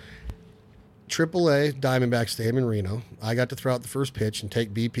this. AAA Diamondback Stadium in Reno. I got to throw out the first pitch and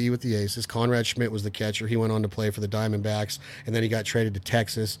take BP with the Aces. Conrad Schmidt was the catcher. He went on to play for the Diamondbacks, and then he got traded to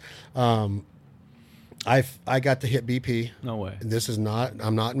Texas. I got to hit BP. No way.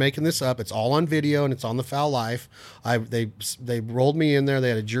 I'm not making this up. It's all on video and it's on the Foul Life. They rolled me in there. They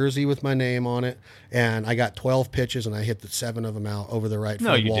had a jersey with my name on it, and I got 12 pitches and I hit 7 of them out over the right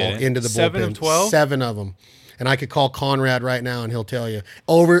field wall into the bullpen. 7 of 12? 7 of them. And I could call Conrad right now and he'll tell you.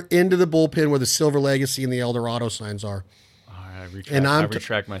 Over into the bullpen where the Silver Legacy and the El Dorado signs are. All right, I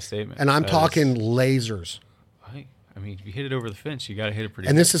retract my statement. And I'm talking lasers. I mean, if you hit it over the fence, you got to hit it pretty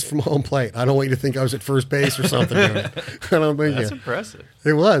And this is from home plate. I don't want you to think I was at first base or something. I don't think That's impressive.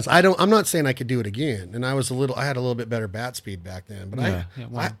 It was. I'm not saying I could do it again. And I had a little bit better bat speed back then. But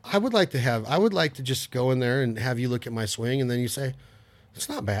I would like to just go in there and have you look at my swing, and then you say, It's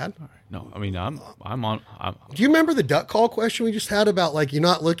not bad. No, I mean, I'm on. Do you remember the duck call question we just had about like you're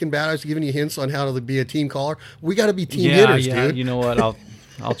not looking bad? I was giving you hints on how to be a team caller. We got to be team hitters, dude. You know what?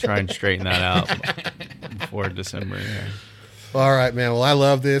 I'll try and straighten that out before December. Yeah. All right, man. Well, I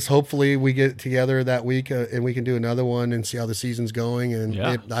love this. Hopefully, we get together that week and we can do another one and see how the season's going. And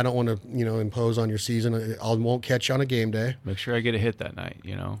I don't want to, impose on your season. I won't catch you on a game day. Make sure I get a hit that night.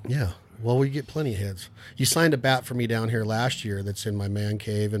 Yeah. Well, we get plenty of hits. You signed a bat for me down here last year. That's in my man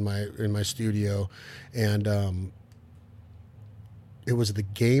cave in my studio, and it was the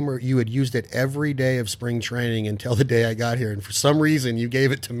gamer. You had used it every day of spring training until the day I got here, and for some reason, you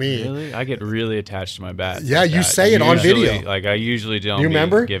gave it to me. Really? I get really attached to my bat. Yeah, you say it on video. Like I usually don't. You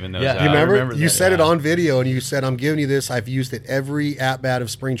remember? Giving those yeah, out. you remember? You said it on video, and you said, "I'm giving you this. I've used it every at bat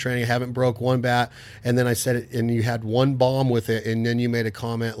of spring training. I haven't broke one bat." And then I said it, and you had one bomb with it, and then you made a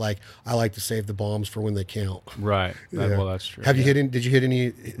comment like, "I like to save the bombs for when they count." Right. Well, that's true. Have you hit? Did you hit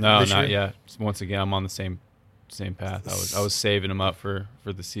any? No, not yet. Once again, I'm on the same path. I was saving them up for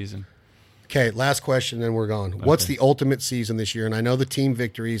the season. Okay, last question, then we're gone. Okay. What's the ultimate season this year? And I know the team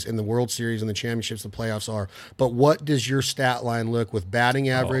victories in the World Series and the championships, the playoffs are, but what does your stat line look with batting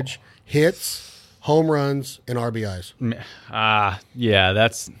average, hits, home runs, and RBIs? Yeah,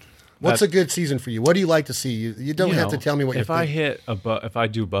 that's a good season for you? What do you like to see? You don't have to tell me what you think. If I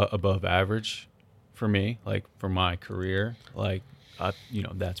do above average for me, like for my career, like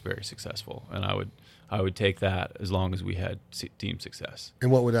that's very successful, and I would take that as long as we had team success.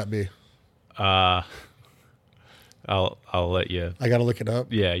 And what would that be? I'll let you. I got to look it up.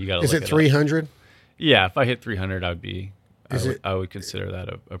 Yeah, you got to. Is it 300? Yeah, if I hit 300, I would consider that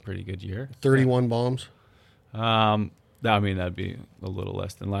a pretty good year. 31 bombs. I mean, that'd be a little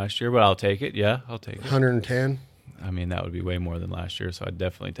less than last year, but I'll take it. Yeah, I'll take it. 110. I mean, that would be way more than last year, so I'd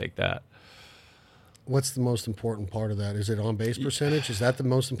definitely take that. What's the most important part of that? Is it on base percentage? Is that the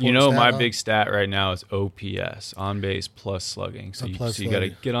most important stat? My big stat right now is OPS, on base plus slugging. So you got to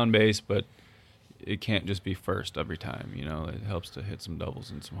get on base, but it can't just be first every time. It helps to hit some doubles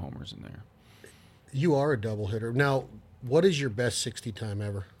and some homers in there. You are a double hitter. Now, what is your best 60 time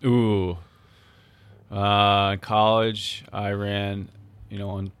ever? Ooh. In college, I ran,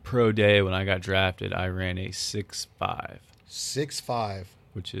 on pro day when I got drafted, I ran a 6.5. 6.5.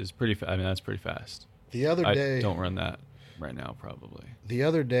 Which is pretty fast. I mean, that's pretty fast. The other day... I don't run that right now, probably. The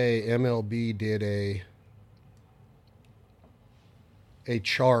other day, MLB did a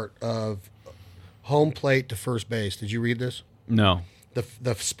chart of home plate to first base. Did you read this? No.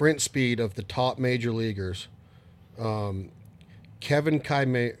 The sprint speed of the top major leaguers. Kevin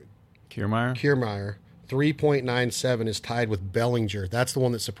Kiermaier, 3.97 is tied with Bellinger. That's the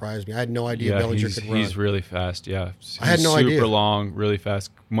one that surprised me. I had no idea Bellinger could run. He's really fast, yeah. I had no idea. Super long, really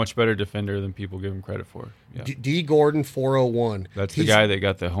fast, much better defender than people give him credit for. Yeah. D. Gordon, 401. That's the guy that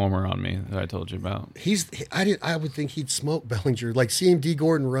got the homer on me that I told you about. I would think he'd smoke Bellinger. Like seeing D.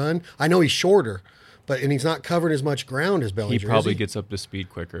 Gordon run, I know he's shorter, and he's not covering as much ground as Bellinger. He probably gets up to speed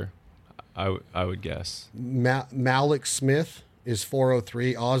quicker, I would guess. Malik Smith is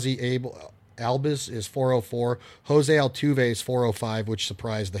 403. Ozzie Albis is 404. Jose Altuve is 405, which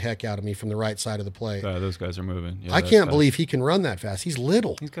surprised the heck out of me from the right side of the plate. Those guys are moving. Yeah, I can't believe he can run that fast. He's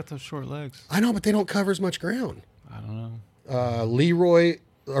little. He's got those short legs. I know, but they don't cover as much ground. I don't know. Lurie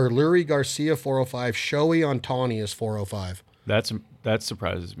Garcia, 405. Shohei Ohtani is 405. That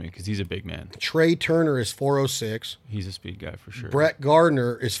surprises me because he's a big man. Trey Turner is 406. He's a speed guy for sure. Brett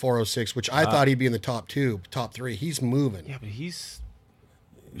Gardner is 406, which I thought he'd be in the top three. He's moving. Yeah, but he's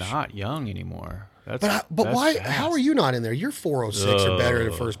not young anymore. But why? Fast. How are you not in there? You're 406 or better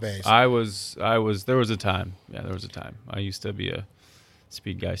at first base. I was. There was a time. Yeah, there was a time. I used to be a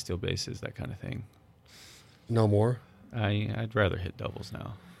speed guy, steal bases, that kind of thing. No more. I'd rather hit doubles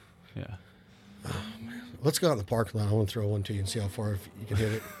now. Yeah. Oh, man. Let's go out in the parking lot. I want to throw one to you and see how far you can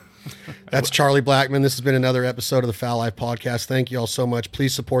hit it. That's Charlie Blackmon. This has been another episode of the Foul Life Podcast. Thank you all so much.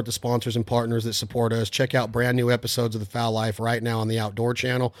 Please support the sponsors and partners that support us. Check out brand new episodes of the Foul Life right now on the Outdoor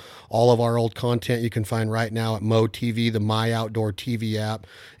Channel. All of our old content you can find right now at Mo TV, the My Outdoor TV app.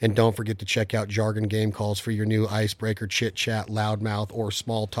 And don't forget to check out Jargon Game Calls for your new icebreaker, chit chat, loudmouth, or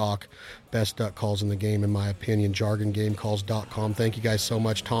small talk. Best duck calls in the game, in my opinion. JargonGameCalls.com. Thank you guys so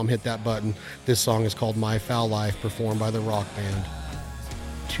much. Tom, hit that button. This song is called My Foul Life, performed by the rock band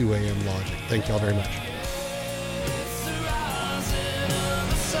 2 AM Logic. Thank y'all very much.